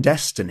his own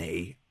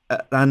destiny.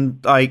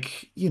 And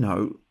like, you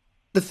know,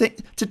 the thing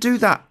to do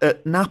that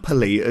at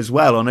Napoli as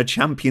well on a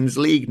Champions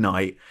League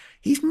night,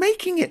 he's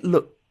making it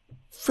look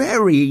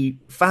very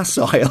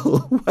facile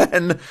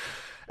when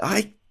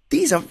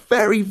these are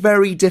very,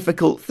 very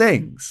difficult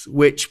things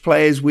which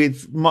players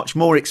with much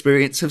more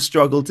experience have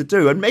struggled to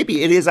do. And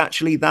maybe it is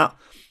actually that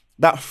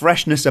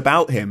freshness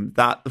about him,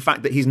 that the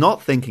fact that he's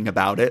not thinking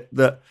about it,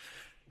 that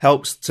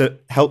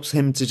helps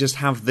him to just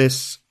have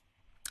this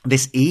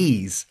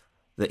ease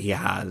that he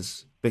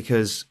has.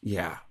 Because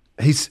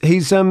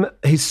he's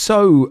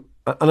so,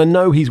 and I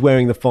know he's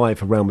wearing the 5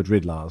 for Real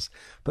Madrid, Lars,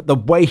 but the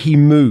way he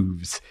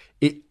moves,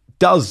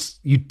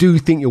 you do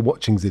think you're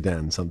watching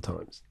Zidane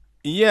sometimes.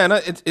 Yeah,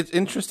 and it's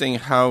interesting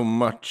how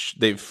much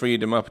they've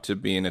freed him up to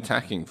be an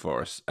attacking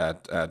force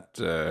at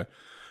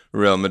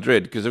Real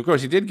Madrid, because of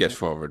course he did get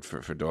forward for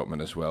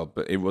Dortmund as well,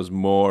 but it was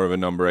more of a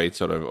number 8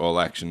 sort of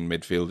all-action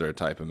midfielder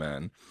type of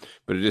man.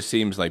 But it just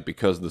seems like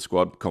because of the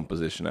squad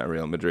composition at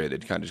Real Madrid,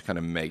 it kind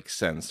of makes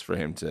sense for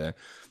him to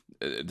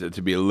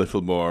be a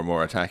little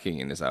more attacking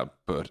in his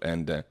output.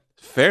 And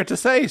fair to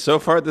say, so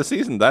far this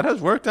season, that has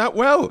worked out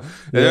well.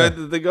 Yeah.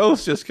 The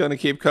goals just kind of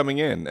keep coming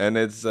in, and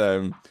it's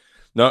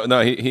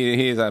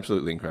he is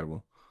absolutely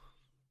incredible.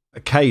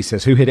 Kay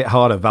says, who hit it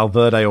harder,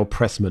 Valverde or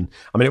Pressman?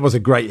 I mean, it was a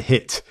great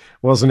hit,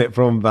 wasn't it,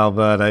 from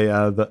Valverde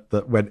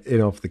that went in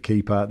off the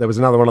keeper. There was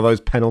another one of those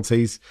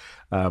penalties,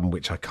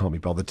 which I can't be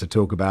bothered to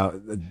talk about.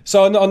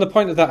 So on the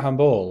point of that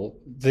handball,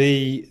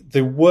 the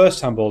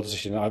worst handball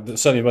decision,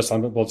 certainly the worst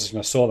handball decision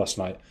I saw last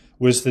night,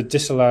 was the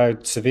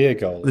disallowed Sevilla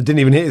goal. That didn't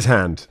even hit his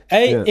hand.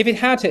 If it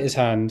had hit his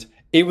hand,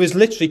 it was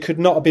literally could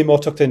not have been more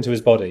tucked into his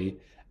body.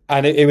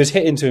 And it was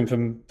hit into him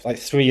from like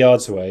 3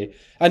 yards away.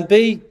 And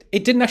B,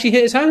 it didn't actually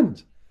hit his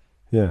hand.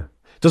 Yeah.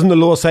 Doesn't the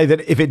law say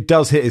that if it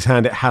does hit his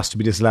hand, it has to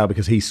be disallowed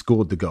because he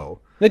scored the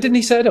goal? No, didn't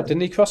he set it up?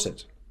 Didn't he cross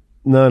it?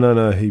 No.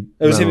 It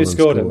was him who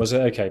scored it, was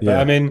it? Okay. But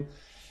I mean,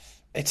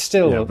 it's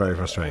still very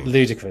frustrating.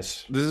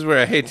 Ludicrous. This is where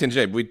I hate to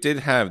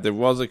interject. There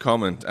was a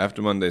comment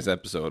after Monday's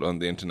episode on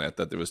the internet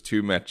that there was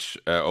too much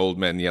old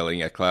men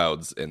yelling at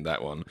clouds in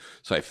that one.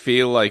 So I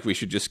feel like we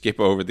should just skip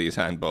over these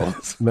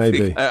handballs.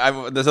 Maybe.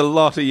 There's a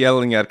lot of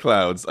yelling at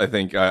clouds, I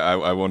think,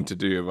 I want to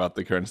do about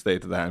the current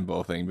state of the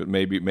handball thing, but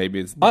maybe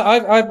it's...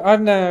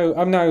 I'm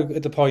now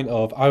at the point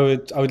of I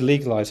would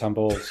legalise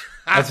handballs.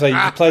 I'd say you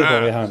can play the ball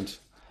with your hand.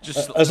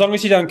 As long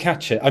as you don't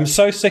catch it. I'm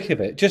so sick of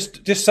it.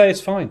 Just say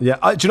it's fine. Yeah,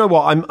 do you know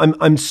what?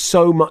 I'm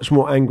so much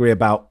more angry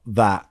about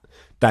that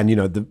than, you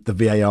know, the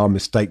VAR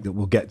mistake that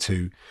we'll get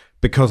to,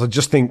 because I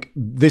just think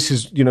this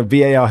is, you know,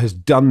 VAR has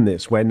done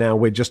this where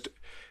now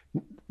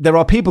there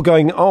are people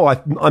going, oh,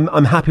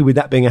 I'm happy with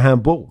that being a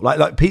handball.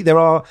 Like Pete,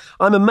 I'm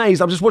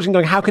amazed. I'm just watching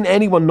going, how can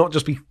anyone not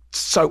just be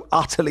so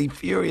utterly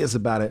furious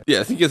about it. Yeah,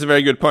 I think it's a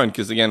very good point,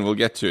 because again, we'll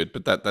get to it,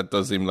 but that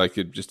does seem like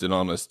just an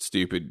honest,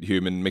 stupid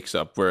human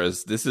mix-up,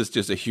 whereas this is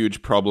just a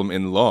huge problem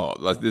in law.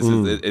 Like this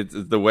is it's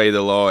the way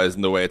the law is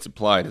and the way it's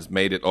applied has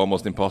made it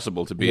almost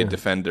impossible to be a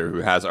defender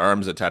who has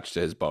arms attached to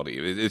his body.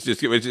 It's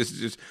just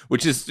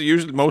which is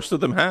usually most of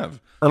them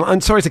have. And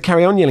I'm sorry to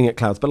carry on yelling at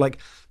Clouds, but like,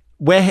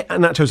 where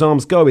Nacho's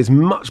arms go is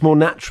much more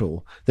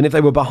natural than if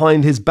they were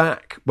behind his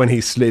back when he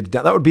slid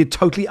down. That would be a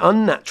totally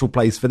unnatural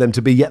place for them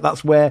to be, yet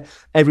that's where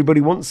everybody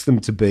wants them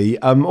to be.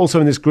 Also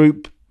in this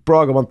group,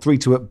 Braga won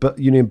 3-2 at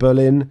Union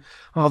Berlin.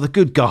 Oh, the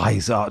good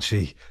guys,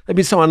 Archie. They've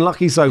been so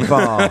unlucky so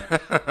far,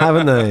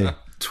 haven't they?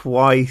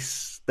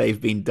 Twice they've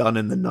been done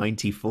in the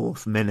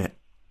 94th minute.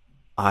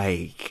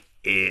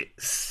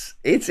 It's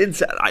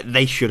insane.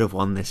 They should have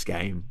won this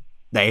game.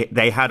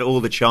 They had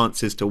all the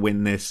chances to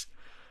win this.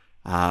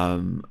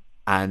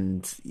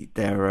 And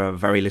there are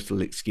very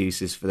little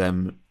excuses for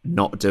them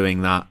not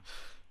doing that.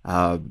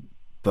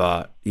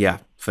 But yeah,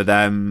 for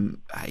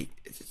them, I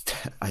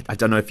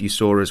don't know if you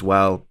saw as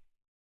well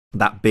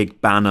that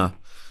big banner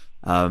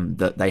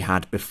that they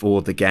had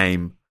before the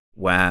game,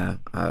 where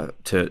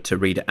to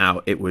read it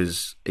out, it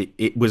was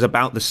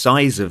about the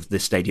size of the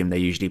stadium they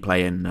usually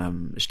play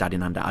in,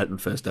 Stadion an der Alten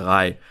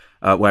Försterei,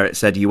 where it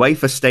said,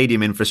 UEFA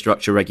Stadium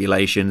Infrastructure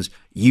Regulations,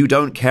 you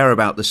don't care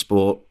about the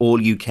sport,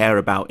 all you care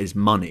about is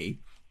money.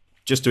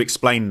 Just to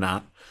explain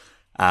that,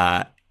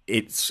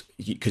 it's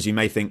because you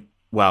may think,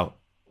 well,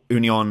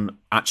 Union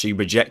actually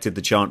rejected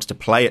the chance to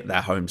play at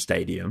their home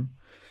stadium,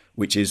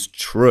 which is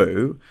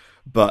true,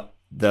 but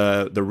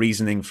the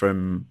reasoning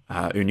from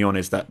Union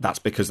is that that's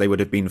because they would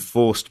have been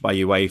forced by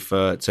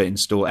UEFA to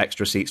install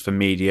extra seats for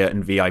media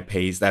and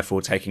VIPs,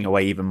 therefore taking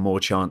away even more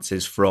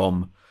chances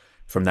from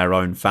their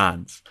own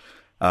fans.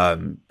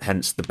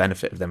 Hence the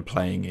benefit of them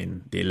playing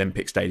in the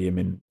Olympic Stadium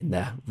in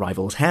their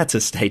rivals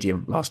Hertha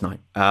Stadium last night.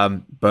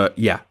 But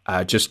yeah,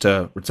 just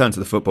to return to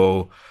the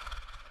football,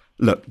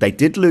 look, they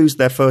did lose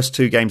their first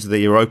 2 games of the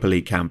Europa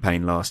League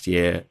campaign last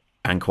year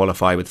and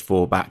qualify with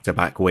 4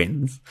 back-to-back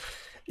wins.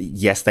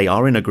 Yes, they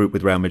are in a group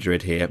with Real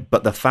Madrid here,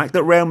 but the fact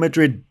that Real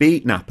Madrid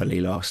beat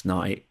Napoli last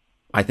night,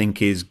 I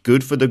think, is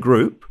good for the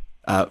group.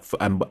 For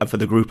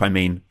the group, I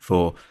mean,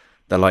 for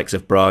the likes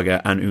of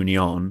Braga and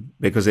Union,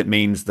 because it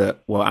means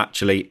that, well,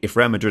 actually, if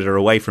Real Madrid are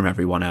away from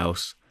everyone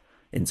else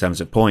in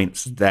terms of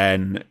points,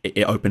 then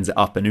it opens it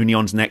up. And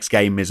Union's next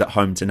game is at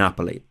home to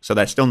Napoli. So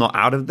they're still not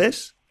out of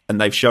this, and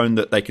they've shown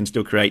that they can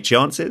still create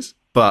chances,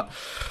 but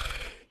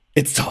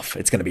it's tough.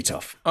 It's going to be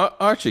tough.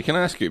 Archie, can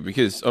I ask you,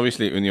 because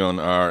obviously Union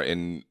are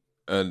in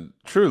a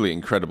truly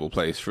incredible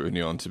place for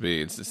Union to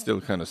be. It's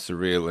still kind of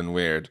surreal and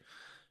weird.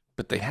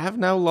 But they have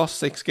now lost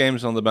 6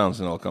 games on the bounce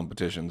in all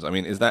competitions. I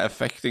mean, is that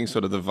affecting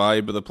sort of the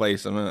vibe of the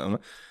place? How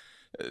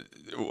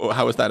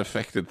has that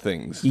affected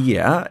things?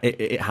 Yeah,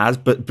 it has.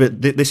 But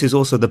this is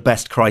also the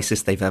best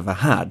crisis they've ever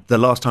had. The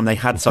last time they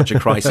had such a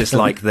crisis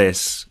like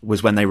this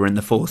was when they were in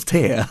the 4th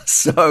tier.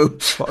 So,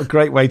 what a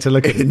great way to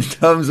look at it. In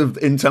terms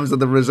of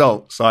the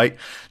results, like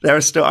there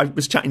are still. I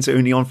was chatting to a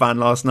Union fan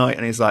last night,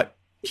 and he's like,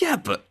 "Yeah,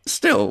 but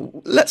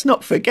still, let's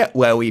not forget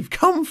where we've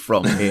come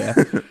from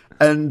here."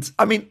 And,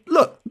 I mean,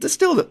 look, there's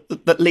still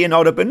that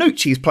Leonardo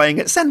Bonucci is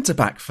playing at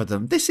centre-back for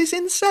them. This is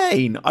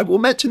insane. I will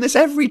mention this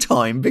every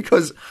time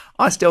because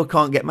I still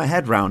can't get my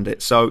head around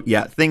it. So,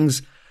 yeah,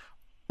 things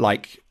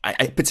like,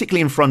 particularly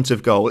in front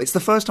of goal, it's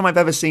the first time I've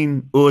ever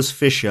seen Urs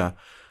Fischer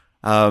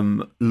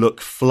look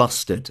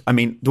flustered. I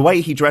mean, the way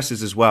he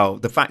dresses as well,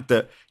 the fact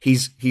that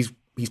he's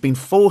been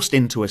forced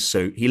into a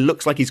suit. He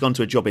looks like he's gone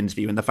to a job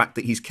interview, and the fact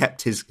that he's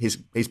kept his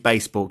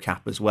baseball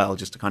cap as well,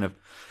 just to kind of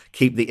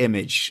keep the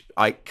image,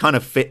 kind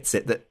of fits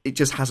it, that it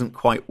just hasn't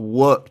quite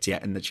worked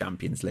yet in the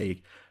Champions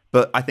League.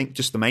 But I think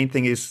just the main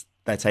thing is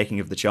they're taking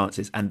of the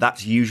chances, and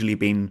that's usually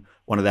been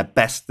one of their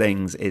best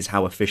things, is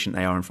how efficient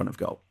they are in front of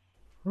goal.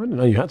 I didn't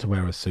know you had to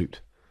wear a suit.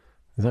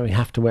 Is that he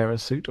have to wear a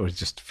suit, or it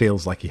just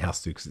feels like he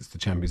has to because it's the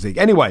Champions League?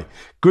 Anyway,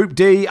 Group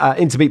D,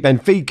 Inter beat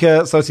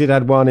Benfica,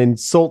 Sociedad won in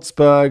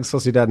Salzburg,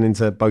 Sociedad and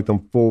Inter both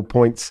on 4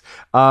 points.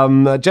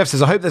 Jeff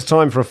says, I hope there's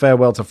time for a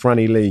farewell to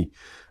Franny Lee.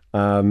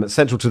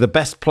 Central to the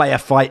best player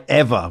fight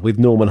ever with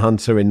Norman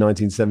Hunter in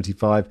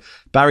 1975.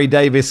 Barry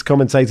Davis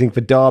commentating for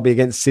Derby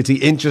against City.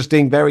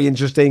 Interesting, very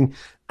interesting.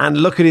 And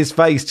look at his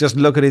face, just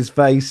look at his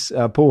face.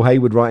 Paul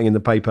Hayward writing in the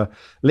paper.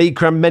 Lee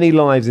crammed many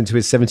lives into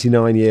his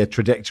 79-year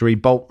trajectory.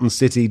 Bolton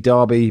City,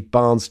 Derby,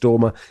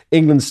 Barnstormer,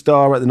 England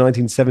star at the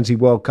 1970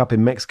 World Cup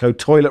in Mexico,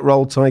 toilet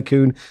roll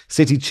tycoon,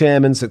 City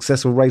chairman,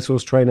 successful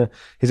racehorse trainer.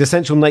 His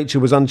essential nature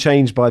was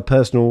unchanged by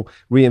personal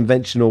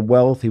reinvention or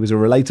wealth. He was a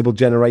relatable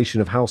generation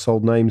of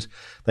household names.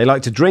 They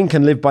like to drink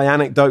and live by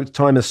anecdote.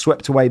 Time has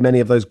swept away many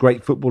of those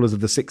great footballers of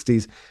the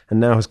 60s and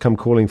now has come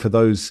calling for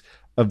those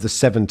of the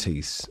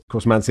 70s. Of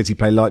course, Man City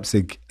play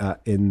Leipzig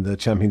in the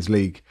Champions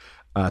League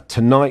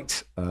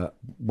tonight,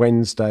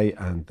 Wednesday,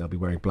 and they'll be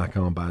wearing black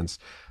armbands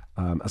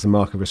as a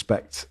mark of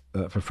respect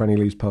for Franny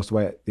Lee, who's passed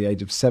away at the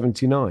age of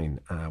 79.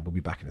 We'll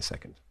be back in a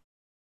second.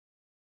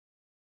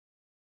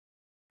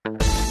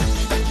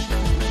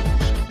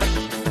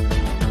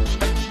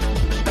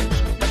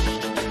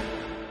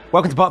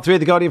 Welcome to part 3 of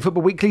the Guardian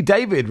Football Weekly.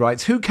 David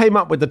writes, who came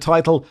up with the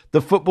title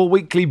The Football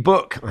Weekly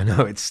Book? I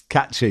know, it's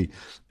catchy,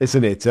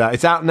 isn't it?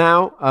 It's out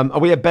now. Are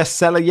we a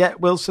bestseller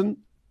yet, Wilson?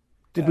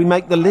 Did we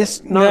make the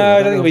list? No,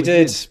 I don't think we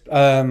did.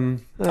 I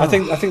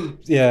think,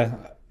 yeah.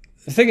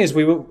 The thing is,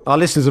 our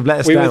listeners have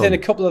let us down. We were within a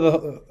couple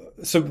of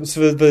so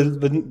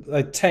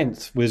the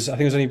 10th was, I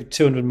think it was only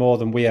 200 more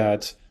than we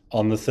had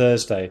on the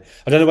Thursday.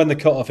 I don't know when the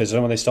cut-off is. I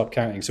don't know when they stopped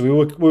counting. So we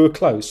were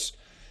close,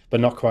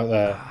 but not quite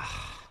there.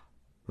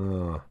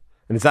 Oh.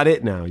 And is that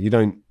it now? You've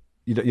had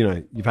your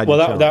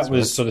chance, that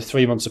was sort of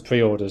 3 months of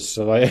pre-orders,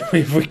 so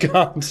we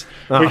can't do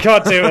that.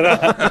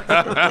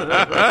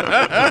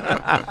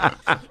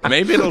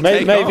 Maybe it'll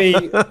take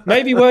off.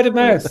 Maybe word of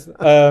mouth.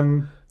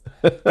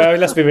 But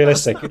let's be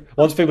realistic.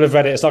 Once people have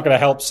read it, it's not going to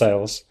help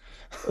sales.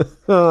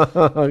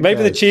 Okay.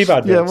 Maybe the cheap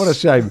adverts. Yeah, what a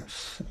shame.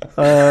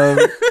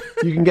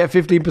 You can get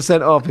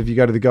 15% off if you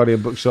go to the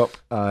Guardian Bookshop,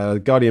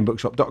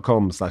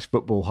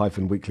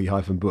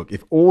 guardianbookshop.com/football-weekly-book.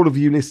 If all of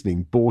you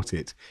listening bought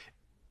it,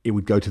 it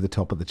would go to the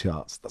top of the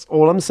charts. That's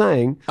all I'm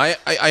saying.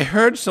 I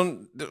heard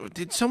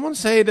did someone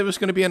say there was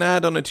going to be an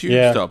ad on a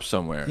tube stop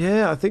somewhere?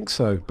 Yeah, I think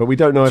so, but we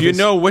don't know. Do you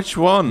know which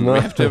one? No. We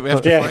have to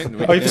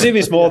find. I presume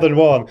it's more than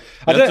one.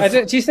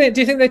 Do you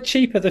think they're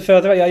cheaper the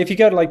further? If you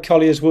go to like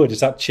Collier's Wood, is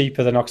that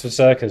cheaper than Oxford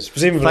Circus?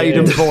 Presumably,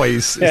 Claydon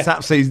Boys. It's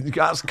absolutely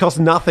costs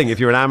nothing if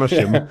you're an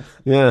Amersham.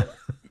 Yeah.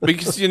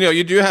 Because,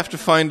 you do have to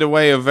find a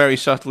way of very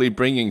subtly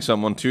bringing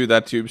someone to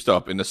that tube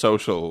stop in a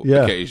social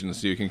occasion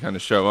so you can kind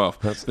of show off.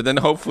 But then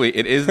hopefully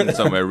it isn't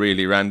somewhere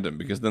really random,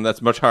 because then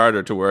that's much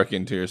harder to work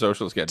into your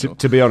social schedule.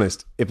 To be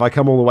honest, if I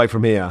come all the way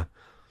from here,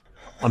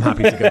 I'm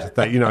happy to go to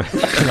that,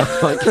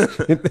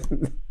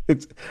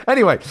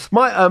 Anyway,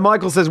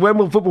 Michael says, when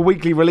will Football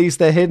Weekly release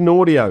their hidden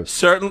audio?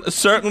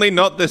 Certainly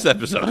not this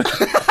episode.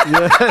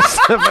 Yes,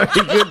 a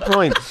very good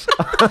point.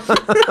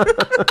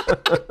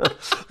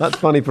 That's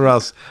funny for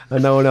us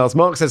and no one else.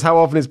 Mark says, how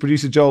often is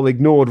producer Joel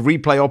ignored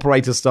replay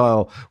operator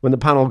style when the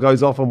panel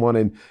goes off on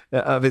one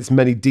of its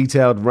many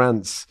detailed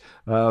rants?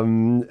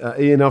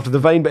 Ian, after the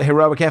vain but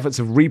heroic efforts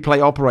of replay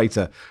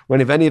operator,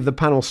 when if any of the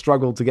panel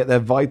struggled to get their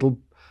vital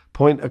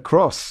point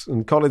across.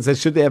 And Colin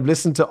says, should they have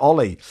listened to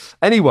Ollie?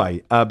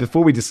 Anyway,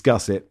 before we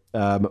discuss it,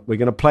 we're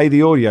going to play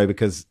the audio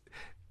because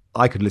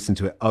I could listen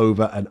to it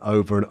over and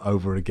over and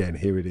over again.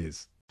 Here it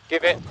is.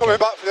 Give it. Coming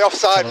back for the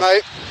offside,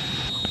 mate.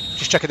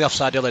 Just checking the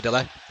offside,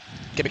 delay.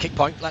 Give me kick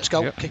point. Let's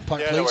go. Yep. Kick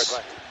point, yeah, please. No worries,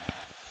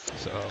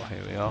 so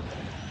here we are.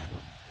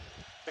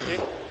 Thank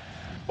you.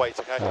 Wait,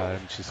 okay.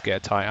 Just get a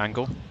tight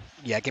angle.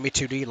 Yeah, give me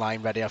 2D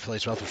line ready after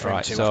as well for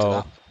frame 2 so after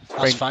that.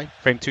 That's fine.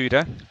 Frame 2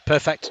 there.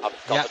 Perfect. I've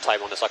got the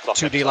time on this. I clock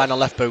 2D line on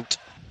left boot.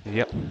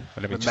 Yep. Well,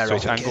 let me just Romero,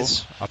 switch angle.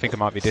 I think it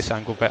might be this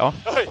angle better.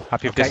 Hey.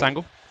 Happy with this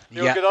angle?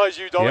 You got good eyes,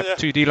 you don't Yep.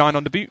 2D line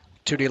on the boot.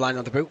 2D line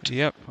on the boot.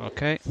 Yep.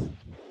 Okay.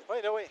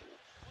 Wait, no, wait.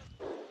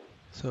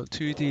 So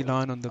 2D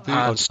line on the boot. And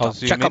I'll stop.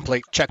 zoom Check in.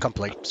 complete. Check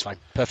complete. It's fine.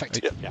 Perfect.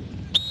 Yeah.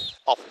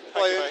 Off.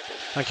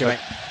 Thank you, mate.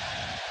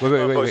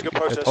 Wait. Good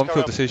process, The carry on-field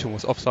on. decision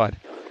was offside.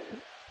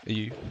 Are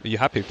you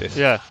happy with this?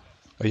 Yeah.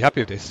 Are you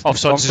happy with this?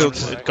 Offside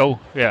On-field, goal.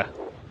 Yeah.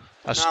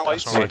 That's Now,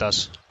 what it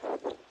does.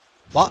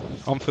 What?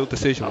 on-field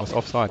decision was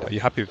offside. Are you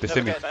happy with this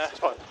Never image? get there, it's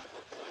fine.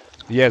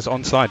 Yeah, it's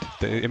onside.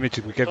 The image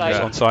we gave you is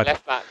onside.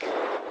 Left back.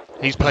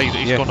 He's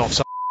gone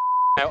offside.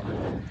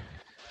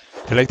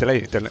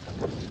 Delay.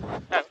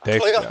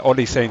 Clear.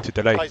 Ollie's saying to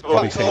delay.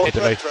 Ollie's saying to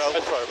delay.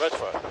 Red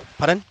throw.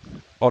 Pardon?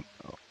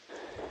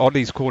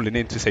 Ollie's calling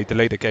in to say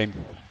delay the game.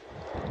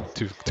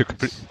 To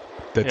complete.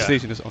 The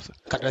decision is offside.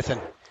 Can't do anything.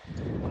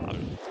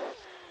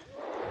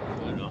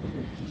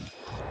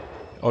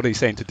 Ollie's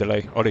saying to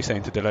delay.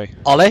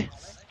 Ollie?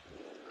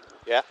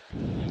 Yeah.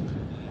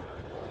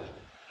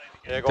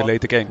 Yeah, go Delay on.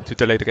 the game. To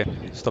delay the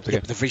game. Stop the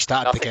game. They've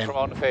restarted the Nothing game. from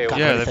on the field. Can't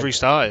do Yeah, anything. they've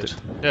restarted.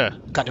 Yeah.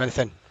 Can't do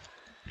anything.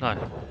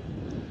 No.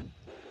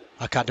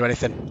 I can't do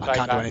anything. I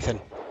can't do anything.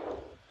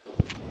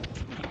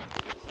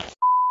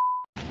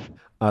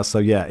 So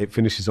yeah, it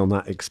finishes on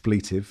that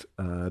expletive.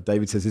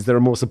 David says, is there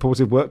a more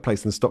supportive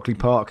workplace than Stockley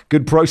Park?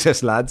 Good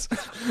process, lads.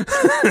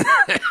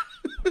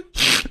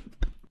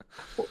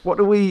 What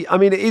do we... I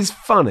mean, it is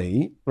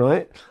funny,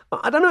 right?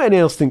 I don't know if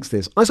anyone else thinks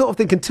this. I sort of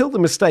think until the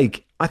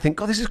mistake, I think,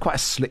 God, this is quite a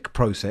slick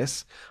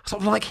process. I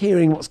sort of like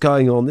hearing what's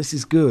going on. This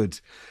is good.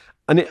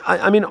 And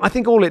I mean, I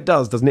think all it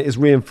does, doesn't it, is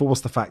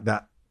reinforce the fact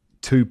that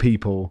two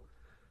people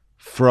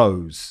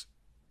froze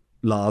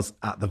Lars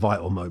at the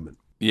vital moment.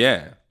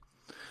 Yeah.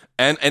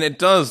 And it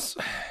does...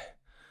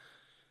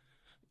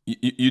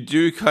 You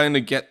do kind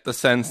of get the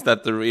sense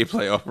that the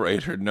replay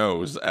operator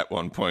knows at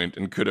one point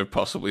and could have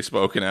possibly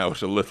spoken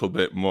out a little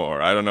bit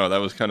more. I don't know. That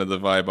was kind of the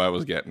vibe I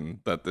was getting.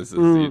 That this is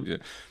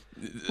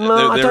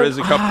there is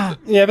a couple.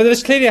 Yeah, but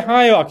there's clearly a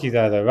hierarchy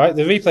there, though, right?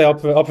 The replay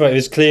operator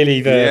is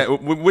clearly the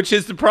which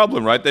is the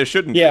problem, right? There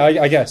shouldn't. Yeah,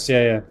 I guess.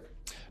 Yeah.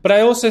 But I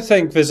also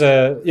think there's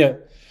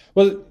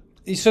well,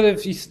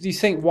 you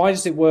think, why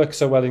does it work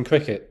so well in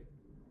cricket,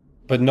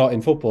 but not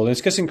in football? And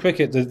it's because in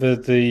cricket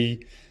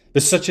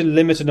there's such a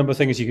limited number of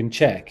things you can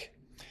check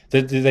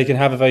that they can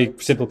have a very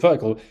simple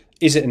protocol.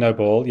 Is it a no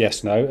ball?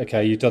 Yes, no.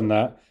 Okay, you've done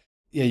that.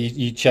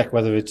 you check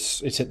whether it's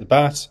hit the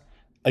bat.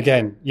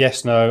 Again,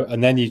 yes, no,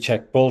 and then you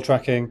check ball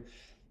tracking.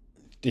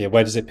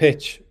 Where does it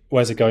pitch?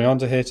 Where's it going on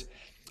to hit?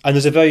 And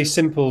there's a very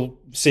simple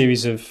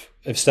series of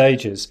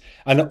stages,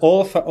 and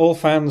all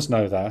fans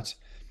know that,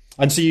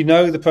 and so you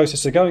know the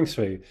process they're going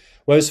through.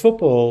 Whereas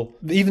football,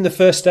 even the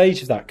first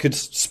stage of that could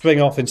spring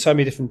off in so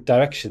many different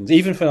directions,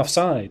 even for an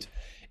offside.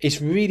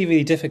 It's really,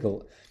 really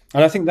difficult,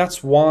 and I think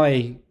that's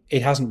why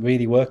it hasn't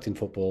really worked in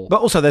football.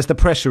 But also, there's the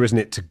pressure, isn't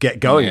it, to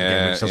get going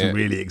again, which doesn't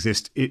really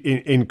exist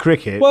in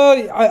cricket.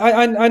 Well,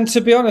 and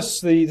to be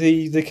honest,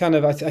 the kind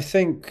of I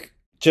think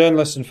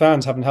journalists and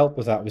fans haven't helped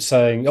with that. With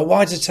saying, "Oh,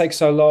 why does it take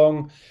so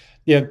long?"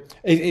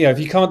 If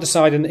you can't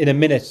decide in a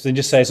minute, then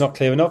just say it's not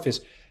clear and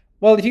obvious.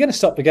 Well, if you're going to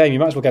stop the game, you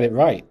might as well get it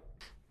right.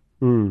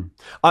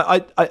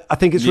 I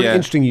think it's really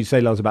interesting you say,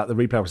 Lars, about the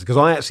replay process, because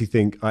I actually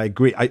think I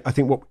agree. I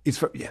think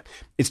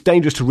it's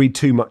dangerous to read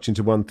too much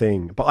into one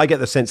thing, but I get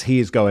the sense he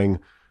is going,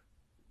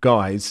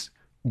 guys,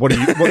 what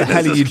the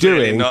hell are you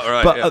doing?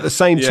 Right, but at the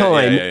same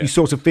time, you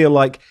sort of feel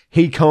like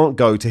he can't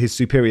go to his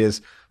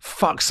superiors.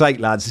 Fuck's sake,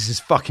 lads, this is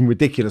fucking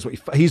ridiculous. What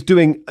he's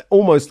doing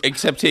almost...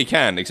 Except he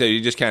can. Except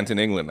you just can't in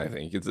England, I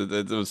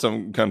think.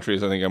 Some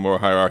countries, I think, are more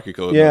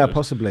hierarchical. Yeah,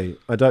 possibly.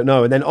 I don't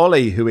know. And then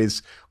Ollie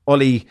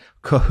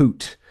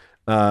Cahoot,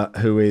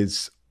 who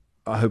is,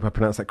 I hope I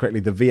pronounced that correctly,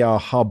 the VR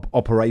Hub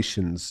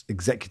Operations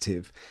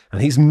Executive.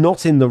 And he's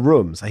not in the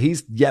room. So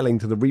he's yelling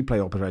to the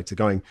replay operator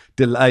going,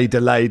 delay,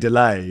 delay,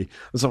 delay.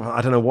 So,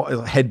 I don't know what,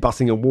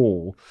 headbutting a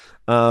wall.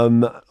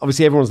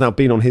 Obviously, everyone's now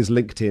been on his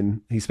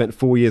LinkedIn. He spent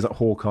 4 years at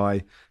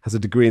Hawkeye, has a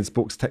degree in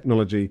sports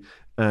technology,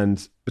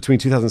 and between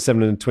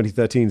 2007 and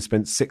 2013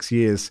 spent 6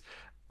 years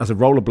as a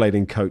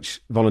rollerblading coach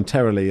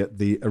voluntarily at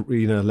the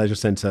Arena Leisure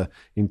Centre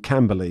in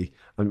Camberley.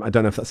 I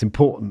don't know if that's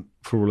important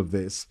for all of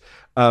this.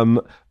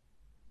 But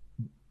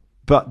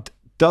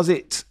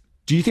do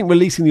you think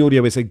releasing the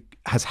audio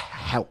has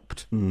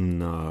helped?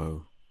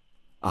 No.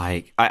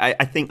 I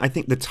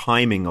think the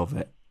timing of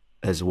it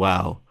as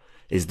well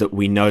is that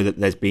we know that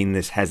there's been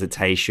this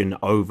hesitation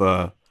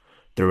over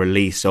the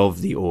release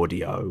of the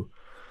audio.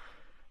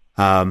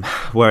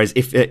 Whereas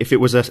if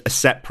it was a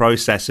set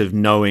process of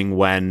knowing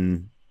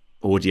when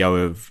audio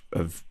of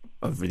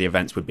the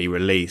events would be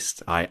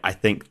released, I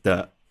think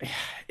that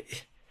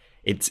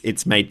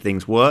it's made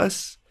things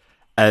worse.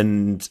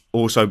 And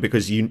also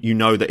because you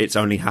know that it's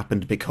only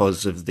happened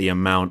because of the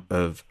amount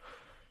of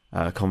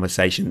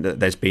conversation that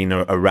there's been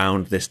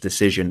around this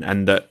decision,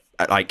 and that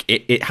like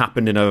it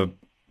happened in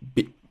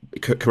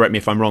correct me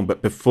if I'm wrong,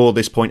 but before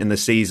this point in the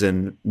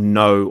season,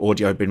 no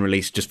audio had been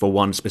released just for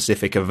one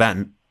specific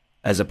event,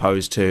 as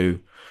opposed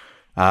to,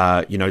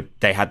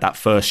 they had that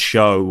first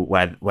show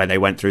where they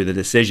went through the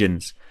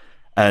decisions.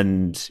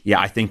 And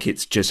I think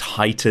it's just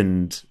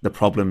heightened the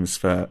problems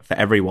for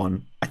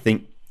everyone. I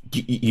think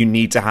you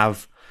need to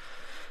have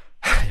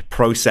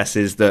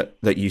processes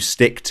that you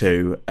stick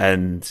to.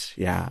 And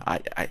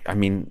I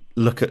mean,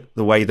 look at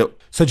the way that...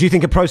 So do you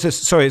think a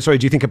process, do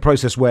you think a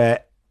process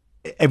where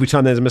every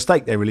time there's a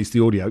mistake, they release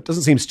the audio? It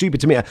doesn't seem stupid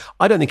to me.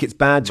 I don't think it's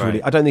bad to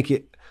really. I don't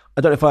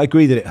know if I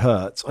agree that it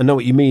hurts. I know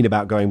what you mean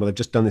about going, well, they've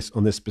just done this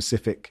on this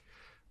specific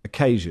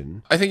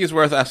occasion. I think it's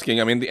worth asking.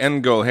 I mean, the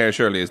end goal here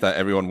surely is that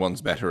everyone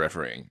wants better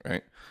refereeing,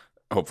 right?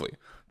 Hopefully.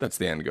 That's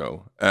the end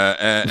goal.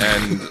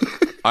 And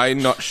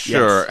I'm not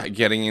sure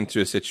getting into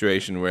a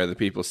situation where the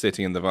people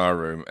sitting in the VAR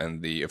room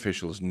and the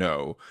officials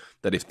know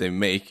that if they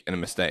make a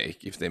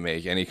mistake, if they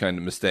make any kind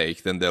of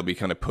mistake, then they'll be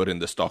kind of put in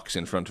the stocks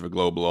in front of a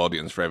global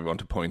audience for everyone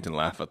to point and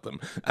laugh at them.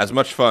 As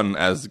much fun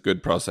as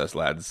good process,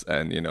 lads,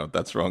 and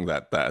that's wrong,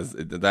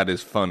 that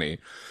is funny.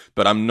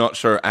 But I'm not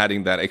sure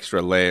adding that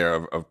extra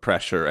layer of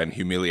pressure and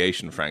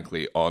humiliation,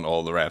 frankly, on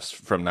all the refs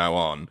from now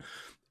on,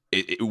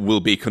 it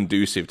will be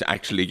conducive to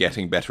actually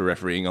getting better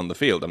refereeing on the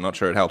field. I'm not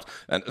sure it helps.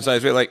 And so I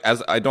feel like,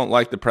 as I don't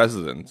like the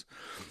president,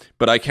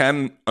 but I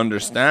can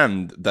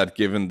understand that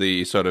given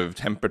the sort of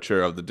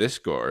temperature of the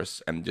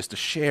discourse and just the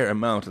sheer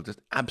amount of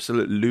just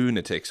absolute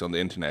lunatics on the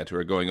internet who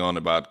are going on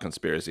about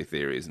conspiracy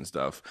theories and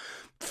stuff,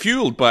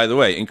 fueled, by the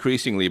way,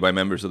 increasingly by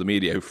members of the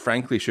media who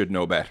frankly should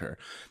know better.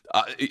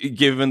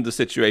 Given the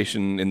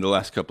situation in the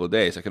last couple of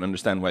days, I can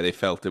understand why they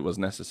felt it was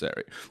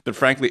necessary. But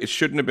frankly, it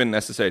shouldn't have been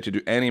necessary to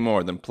do any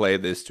more than play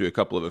this to a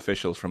couple of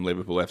officials from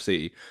Liverpool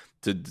FC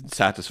to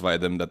satisfy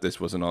them that this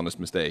was an honest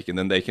mistake. And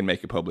then they can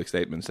make a public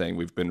statement saying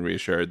we've been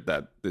reassured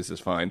that this is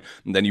fine.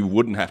 And then you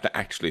wouldn't have to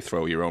actually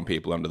throw your own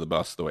people under the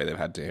bus the way they've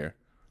had to here.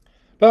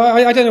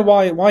 But I don't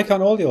know why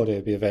can't all the audio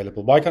be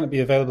available? Why can't it be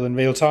available in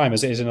real time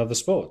as it is in other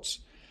sports?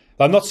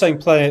 I'm not saying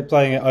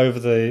playing it over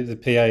the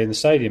PA in the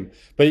stadium,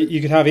 but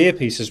you can have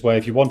earpieces where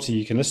if you want to,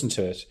 you can listen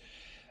to it.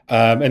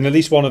 And at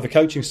least one of the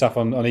coaching staff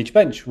on each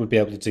bench would be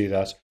able to do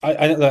that.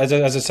 As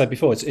I said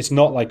before, it's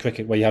not like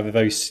cricket where you have a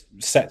very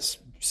set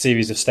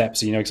series of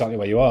steps and you know exactly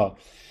where you are.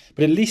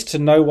 But at least to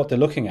know what they're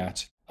looking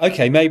at.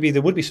 Okay, maybe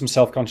there would be some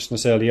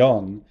self-consciousness early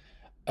on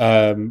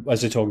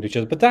as they're talking to each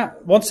other. But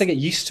that once they get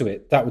used to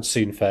it, that would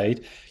soon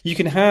fade. You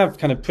can have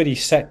kind of pretty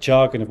set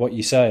jargon of what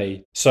you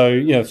say.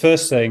 So,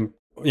 first thing...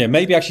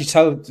 maybe actually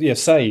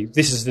say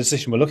this is the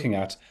decision we're looking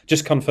at.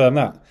 Just confirm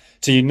that,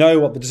 so you know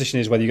what the decision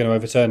is, whether you're going to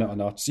overturn it or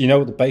not. So you know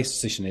what the base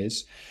decision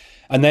is,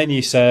 and then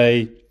you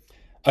say,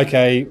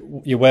 okay,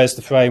 where's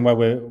the frame where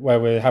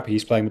we're happy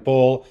he's playing the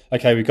ball?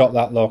 Okay, we've got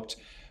that locked.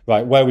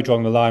 Right, where are we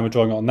drawing the line? We're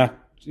drawing it on that,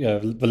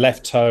 the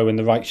left toe and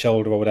the right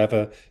shoulder or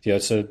whatever.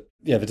 So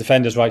the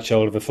defender's right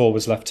shoulder, the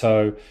forward's left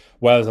toe.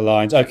 Where are the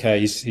lines?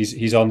 Okay,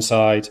 he's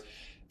onside.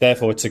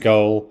 Therefore, it's a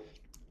goal.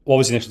 What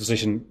was the initial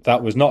decision?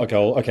 That was not a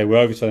goal. Okay, we're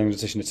overturning the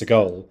decision. It's a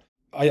goal.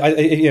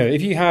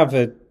 If you have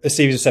a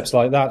series of steps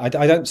like that,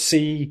 I don't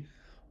see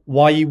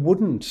why you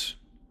wouldn't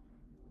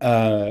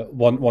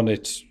want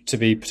it to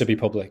be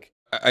public.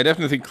 I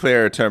definitely think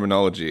clear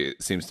terminology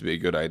seems to be a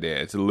good idea.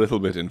 It's a little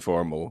bit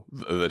informal,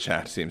 the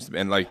chat seems to be.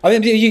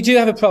 And you do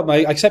have a problem.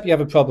 I accept you have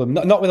a problem,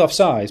 not with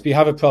offsides, but you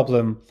have a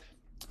problem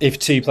if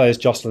two players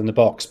jostle in the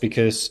box,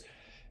 because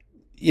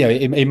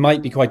it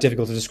might be quite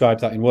difficult to describe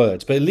that in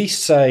words. But at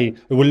least say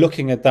we're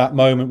looking at that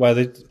moment where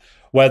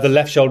the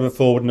left shoulder of a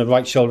forward and the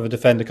right shoulder of a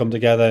defender come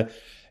together.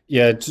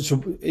 Yeah,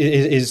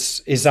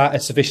 is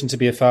that sufficient to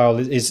be a foul?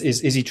 Is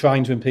he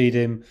trying to impede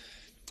him?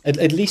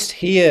 At least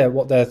hear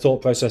what their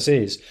thought process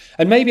is,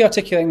 and maybe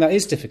articulating that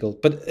is difficult,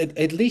 but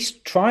at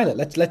least try it.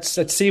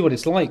 Let's see what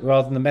it's like,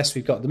 rather than the mess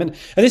we've got at the minute.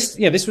 And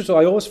this was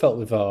what I always felt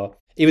with VAR.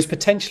 It was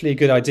potentially a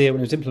good idea when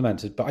it was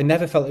implemented, but I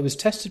never felt it was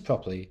tested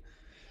properly.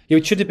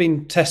 It should have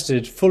been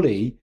tested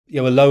fully,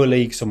 a lower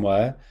league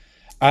somewhere,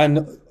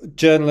 and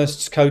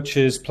journalists,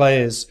 coaches,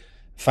 players,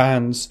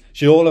 fans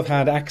should all have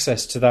had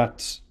access to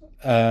that,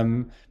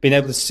 being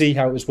able to see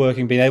how it was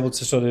working, being able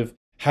to sort of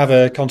have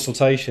a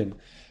consultation.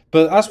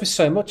 But as with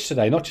so much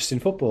today, not just in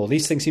football,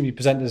 these things seem to be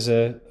presented as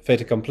a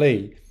fait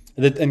accompli.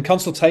 And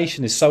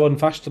consultation is so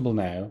unfashionable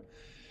now.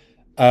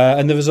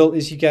 And the result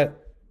is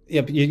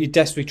you're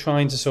desperately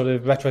trying to sort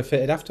of retrofit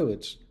it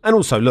afterwards. And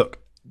also, look,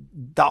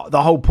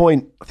 the whole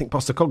point, I think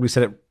Postecoglou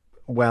said it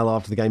well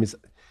after the game, is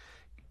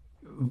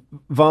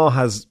VAR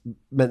has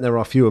meant there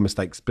are fewer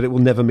mistakes, but it will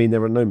never mean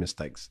there are no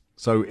mistakes.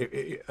 So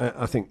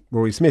I think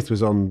Rory Smith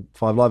was on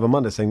 5 Live on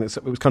Monday saying that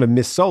it was kind of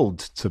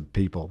missold to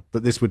people,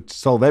 that this would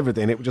solve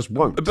everything. It just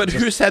won't. But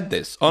who said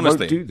this,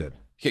 honestly? Won't do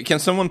that. Can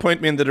someone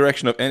point me in the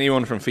direction of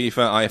anyone from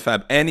FIFA,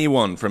 IFAB,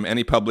 anyone from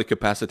any public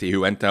capacity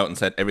who went out and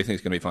said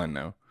everything's going to be fine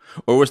now?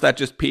 Or was that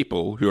just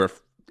people who are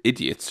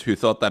idiots who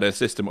thought that a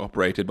system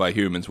operated by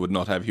humans would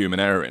not have human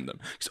error in them?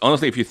 Because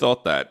honestly, if you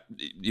thought that,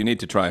 you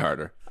need to try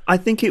harder. I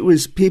think it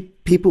was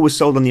people were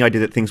sold on the idea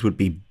that things would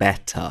be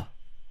better.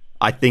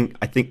 I think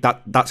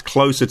that's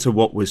closer to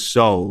what was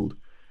sold,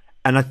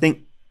 and I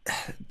think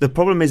the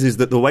problem is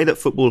that the way that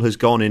football has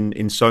gone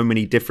in so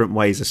many different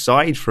ways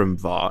aside from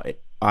VAR,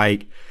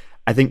 I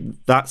think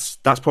that's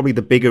probably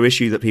the bigger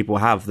issue that people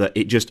have, that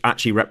it just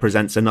actually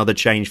represents another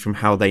change from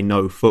how they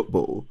know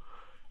football,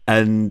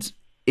 and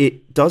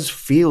it does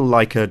feel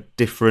like a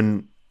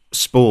different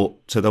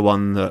sport to the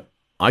one that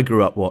I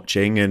grew up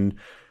watching. And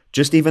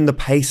just even the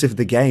pace of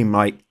the game,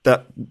 like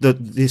the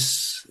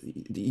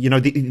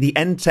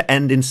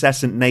end-to-end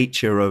incessant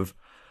nature of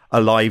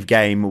a live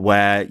game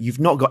where you've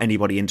not got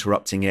anybody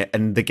interrupting it,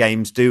 and the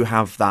games do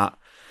have that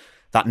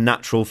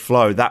natural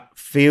flow. That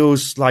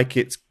feels like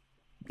it's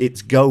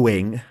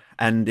going,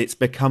 and it's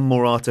become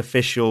more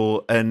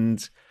artificial.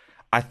 And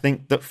I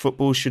think that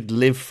football should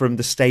live from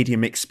the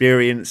stadium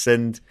experience.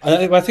 And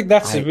I think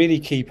that's a really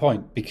key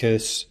point,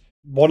 because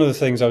one of the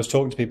things I was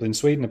talking to people in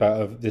Sweden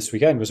about this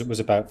weekend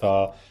was about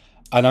VAR.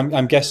 And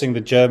I'm guessing the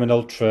German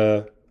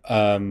ultra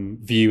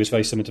view is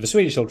very similar to the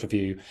Swedish ultra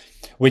view,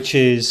 which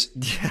is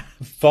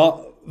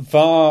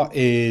VAR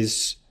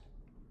is,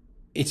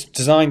 it's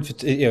designed for,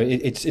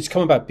 it's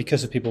come about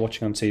because of people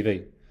watching on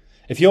TV.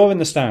 If you're in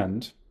the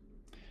stand,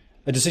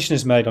 a decision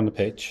is made on the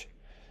pitch,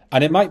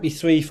 and it might be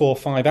 3, 4,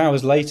 5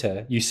 hours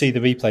later you see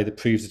the replay that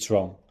proves it's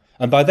wrong,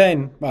 and by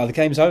then, well, the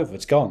game's over,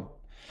 it's gone.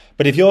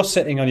 But if you're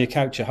sitting on your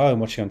couch at home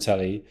watching on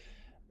telly,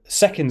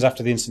 seconds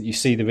after the instant you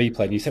see the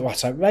replay and you think, well,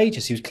 it's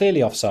outrageous, he was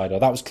clearly offside, or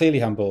that was clearly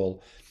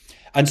handball.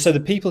 And so the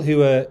people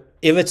who are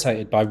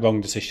irritated by wrong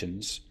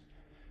decisions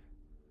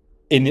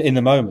in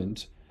the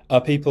moment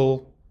are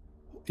people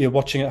you're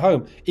watching at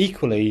home.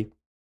 Equally,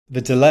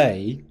 the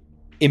delay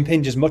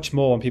impinges much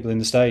more on people in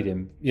the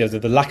stadium.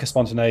 The lack of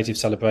spontaneity of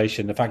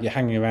celebration, the fact you're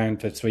hanging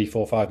around for 3,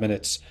 4, 5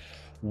 minutes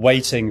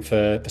waiting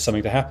for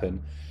something to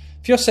happen.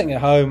 If you're sitting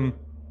at home,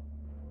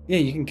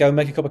 you can go and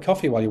make a cup of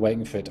coffee while you're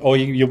waiting for it, or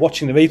you're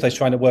watching the replays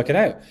trying to work it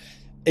out.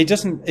 It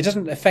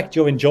doesn't affect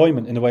your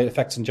enjoyment in the way it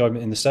affects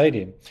enjoyment in the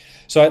stadium.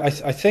 So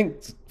I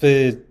think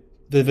the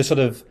sort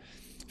of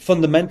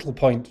fundamental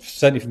point,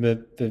 certainly from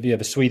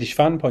the Swedish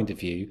fan point of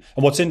view,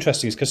 and what's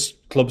interesting is because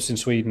clubs in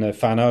Sweden are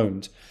fan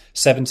owned,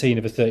 17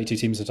 of the 32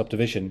 teams in the top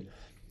division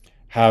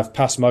have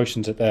passed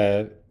motions at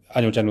their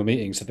annual general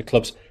meetings that the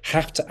clubs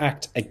have to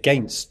act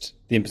against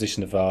the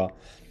imposition of VAR.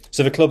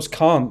 So the clubs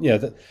can't,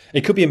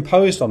 it could be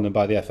imposed on them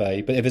by the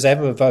FA, but if there's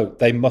ever a vote,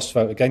 they must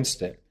vote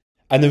against it.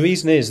 And the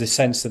reason is this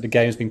sense that the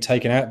game has been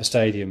taken out of the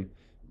stadium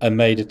and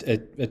made a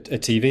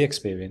TV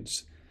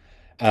experience.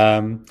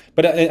 But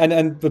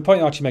the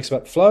point Archie makes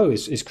about flow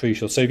is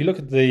crucial. So if you look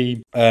at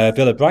the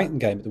Villa-Brighton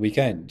game at the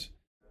weekend,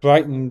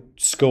 Brighton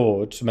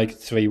scored to make it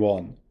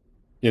 3-1.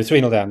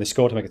 3-0 down, they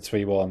scored to make it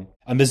 3-1.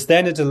 And there's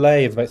then a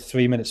delay of about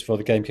 3 minutes before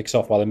the game kicks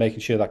off while they're making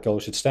sure that goal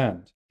should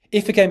stand.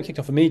 If the game kicked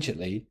off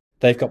immediately,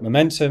 they've got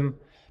momentum.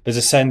 There's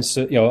a sense,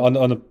 from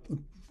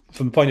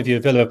the point of view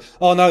of Villa,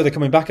 oh no, they're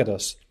coming back at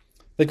us.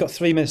 They've got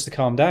 3 minutes to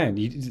calm down.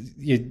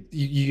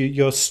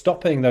 You're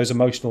stopping those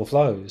emotional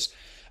flows.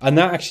 And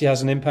that actually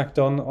has an impact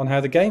on how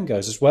the game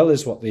goes, as well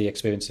as what the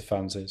experience of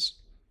fans is.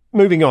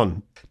 Moving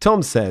on.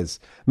 Tom says,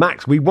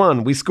 Max, we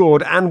won, we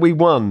scored, and we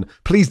won.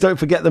 Please don't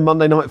forget the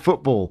Monday Night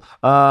Football.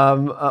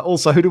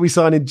 Also, who do we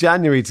sign in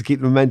January to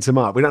keep the momentum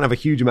up? We don't have a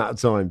huge amount of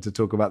time to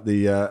talk about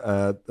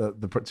the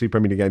two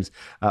Premier League games.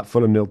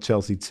 Fulham 0,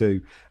 Chelsea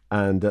 2,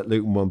 and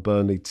Luton 1,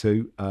 Burnley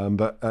 2.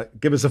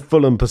 But give us a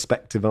Fulham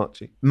perspective,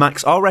 Archie.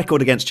 Max, our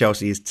record against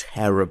Chelsea is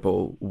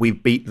terrible. We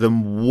beat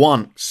them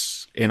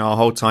once in our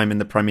whole time in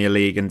the Premier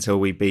League until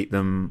we beat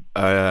them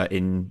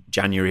in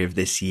January of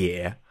this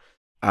year.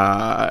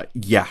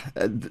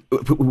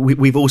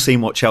 We've all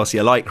seen what Chelsea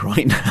are like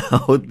right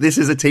now. This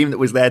is a team that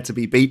was there to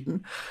be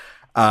beaten.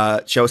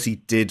 Chelsea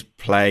did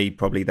play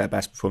probably their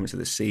best performance of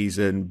the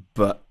season,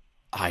 but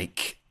I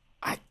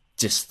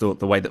just thought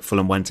the way that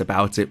Fulham went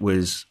about it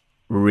was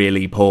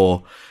really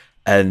poor.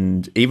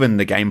 And even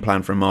the game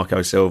plan from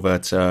Marco Silva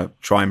to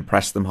try and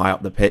press them high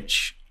up the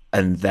pitch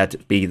and there to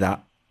be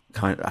that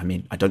I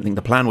don't think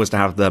the plan was to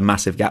have the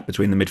massive gap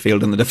between the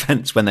midfield and the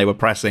defence when they were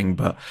pressing,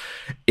 but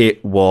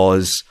it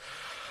was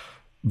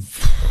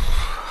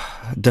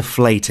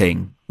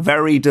deflating,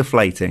 very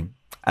deflating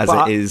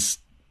it is.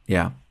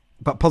 Yeah.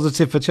 But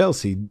positive for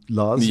Chelsea,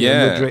 Lars.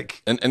 Yeah.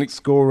 Mudryk and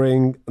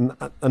scoring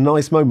a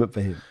nice moment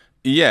for him.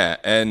 Yeah,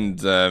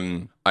 and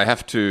I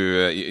have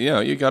to,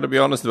 you got to be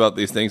honest about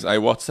these things. I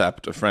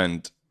WhatsApped a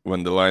friend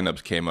when the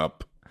lineups came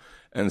up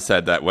and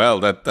said that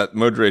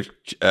Mudryk,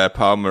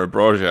 Palmer,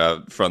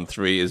 Broja front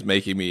three is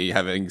making me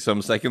having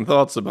some second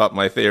thoughts about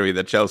my theory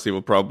that Chelsea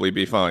will probably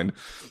be fine.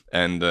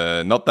 And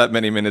not that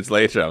many minutes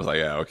later, I was like,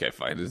 yeah, okay,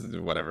 fine,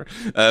 whatever.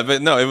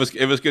 But no,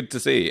 it was good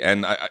to see.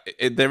 And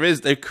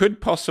there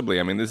could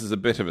possibly, this is a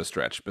bit of a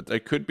stretch, but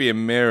there could be a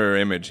mirror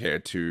image here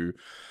to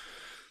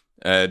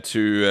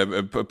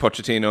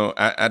Pochettino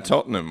at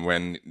Tottenham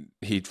when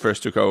he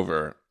first took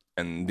over.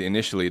 And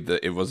initially,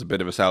 it was a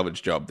bit of a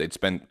salvage job. They'd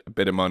spent a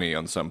bit of money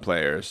on some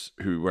players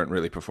who weren't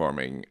really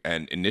performing.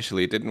 And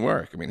initially, it didn't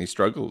work. He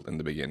struggled in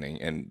the beginning.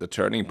 And the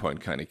turning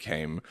point kind of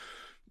came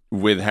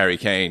with Harry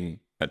Kane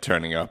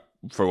turning up,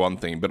 for one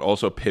thing, but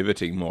also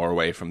pivoting more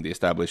away from the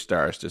established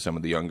stars to some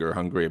of the younger,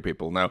 hungrier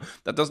people. Now,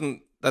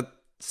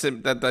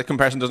 that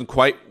comparison doesn't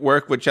quite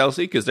work with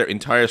Chelsea because their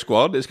entire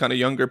squad is kind of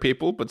younger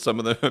people, but some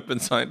of them have been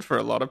signed for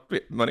a lot of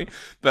money.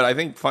 But I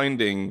think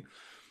finding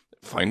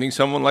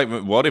someone like,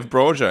 what if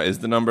Broja is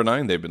the number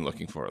 9 they've been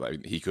looking for?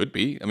 Like, he could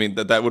be.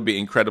 That would be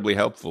incredibly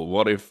helpful.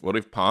 What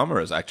if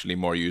Palmer is actually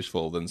more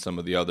useful than some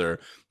of the other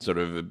sort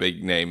of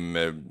big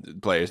name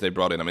players they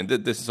brought in?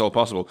 This is all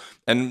possible.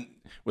 And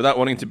without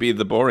wanting to be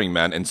the boring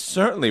man, and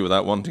certainly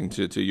without wanting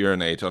to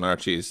urinate on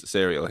Archie's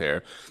cereal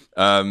here,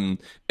 we're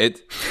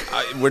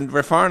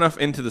far enough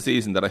into the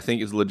season that I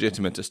think it's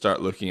legitimate to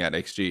start looking at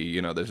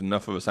XG. There's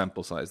enough of a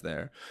sample size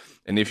there.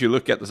 And if you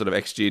look at the sort of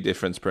XG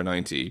difference per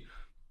 90,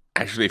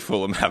 actually,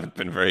 Fulham haven't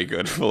been very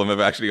good. Fulham have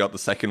actually got the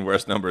second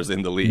worst numbers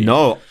in the league.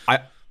 No,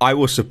 I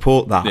will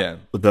support that. Yeah.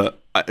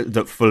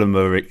 That Fulham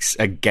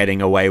are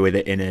getting away with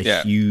it in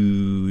a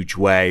huge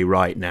way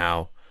right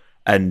now.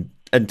 And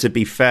to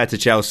be fair to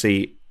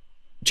Chelsea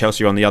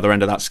are on the other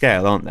end of that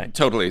scale, aren't they?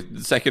 Totally.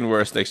 The second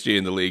worst XG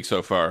in the league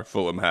so far,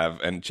 Fulham have,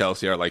 and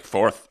Chelsea are like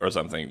 4th or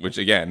something, which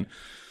again,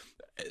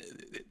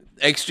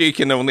 XG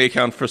can only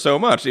account for so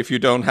much. If you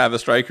don't have a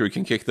striker who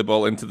can kick the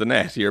ball into the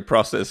net, your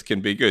process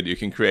can be good. You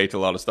can create a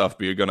lot of stuff,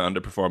 but you're going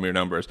to underperform your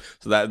numbers.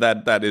 So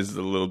that is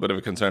a little bit of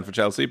a concern for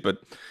Chelsea. But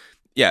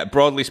yeah,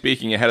 broadly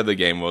speaking, ahead of the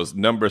game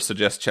numbers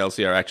suggest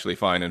Chelsea are actually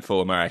fine and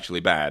Fulham are actually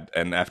bad.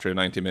 And after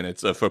 90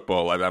 minutes of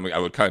football, I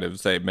would kind of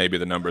say maybe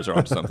the numbers are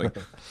onto something.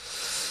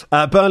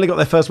 Burnley got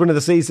their first win of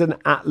the season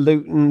at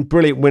Luton.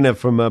 Brilliant winner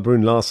from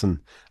Brun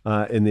Larsen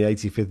in the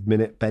 85th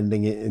minute,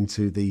 bending it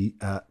into the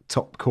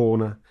top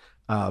corner.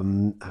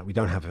 We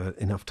don't have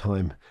enough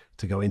time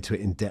to go into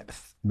it in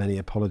depth. Many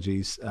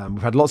apologies.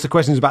 We've had lots of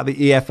questions about the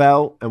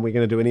EFL, and we're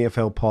going to do an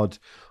EFL pod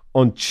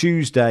on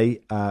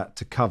Tuesday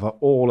to cover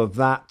all of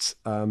that.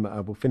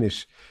 We'll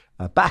finish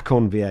back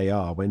on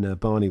VAR when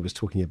Barney was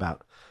talking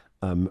about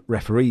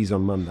referees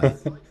on Monday.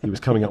 He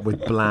was coming up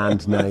with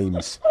bland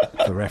names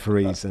for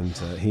referees, and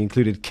he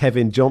included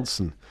Kevin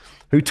Johnson,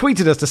 who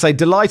tweeted us to say,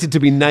 delighted to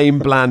be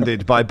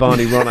name-blanded by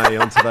Barney Ronay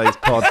on today's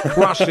pod.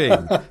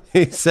 Crushing,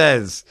 he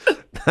says.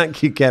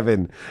 Thank you,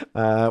 Kevin.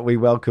 We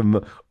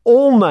welcome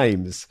all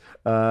names.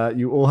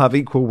 You all have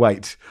equal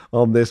weight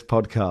on this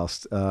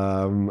podcast.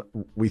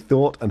 We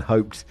thought and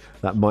hoped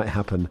that might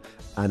happen,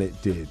 and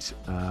it did.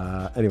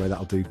 Anyway,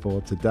 that'll do for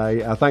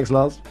today. Thanks,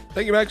 Lars.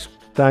 Thank you, Max.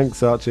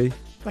 Thanks, Archie.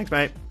 Thanks,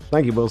 mate.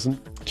 Thank you, Wilson.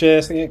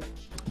 Cheers, thank you.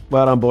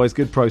 Well done, boys.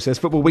 Good process.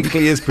 Football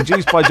Weekly is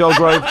produced by Joel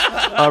Grove.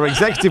 Our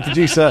executive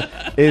producer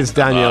is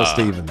Danielle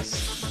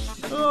Stevens.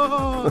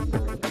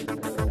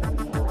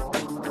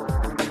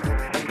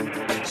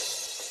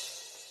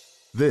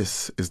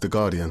 This is The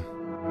Guardian.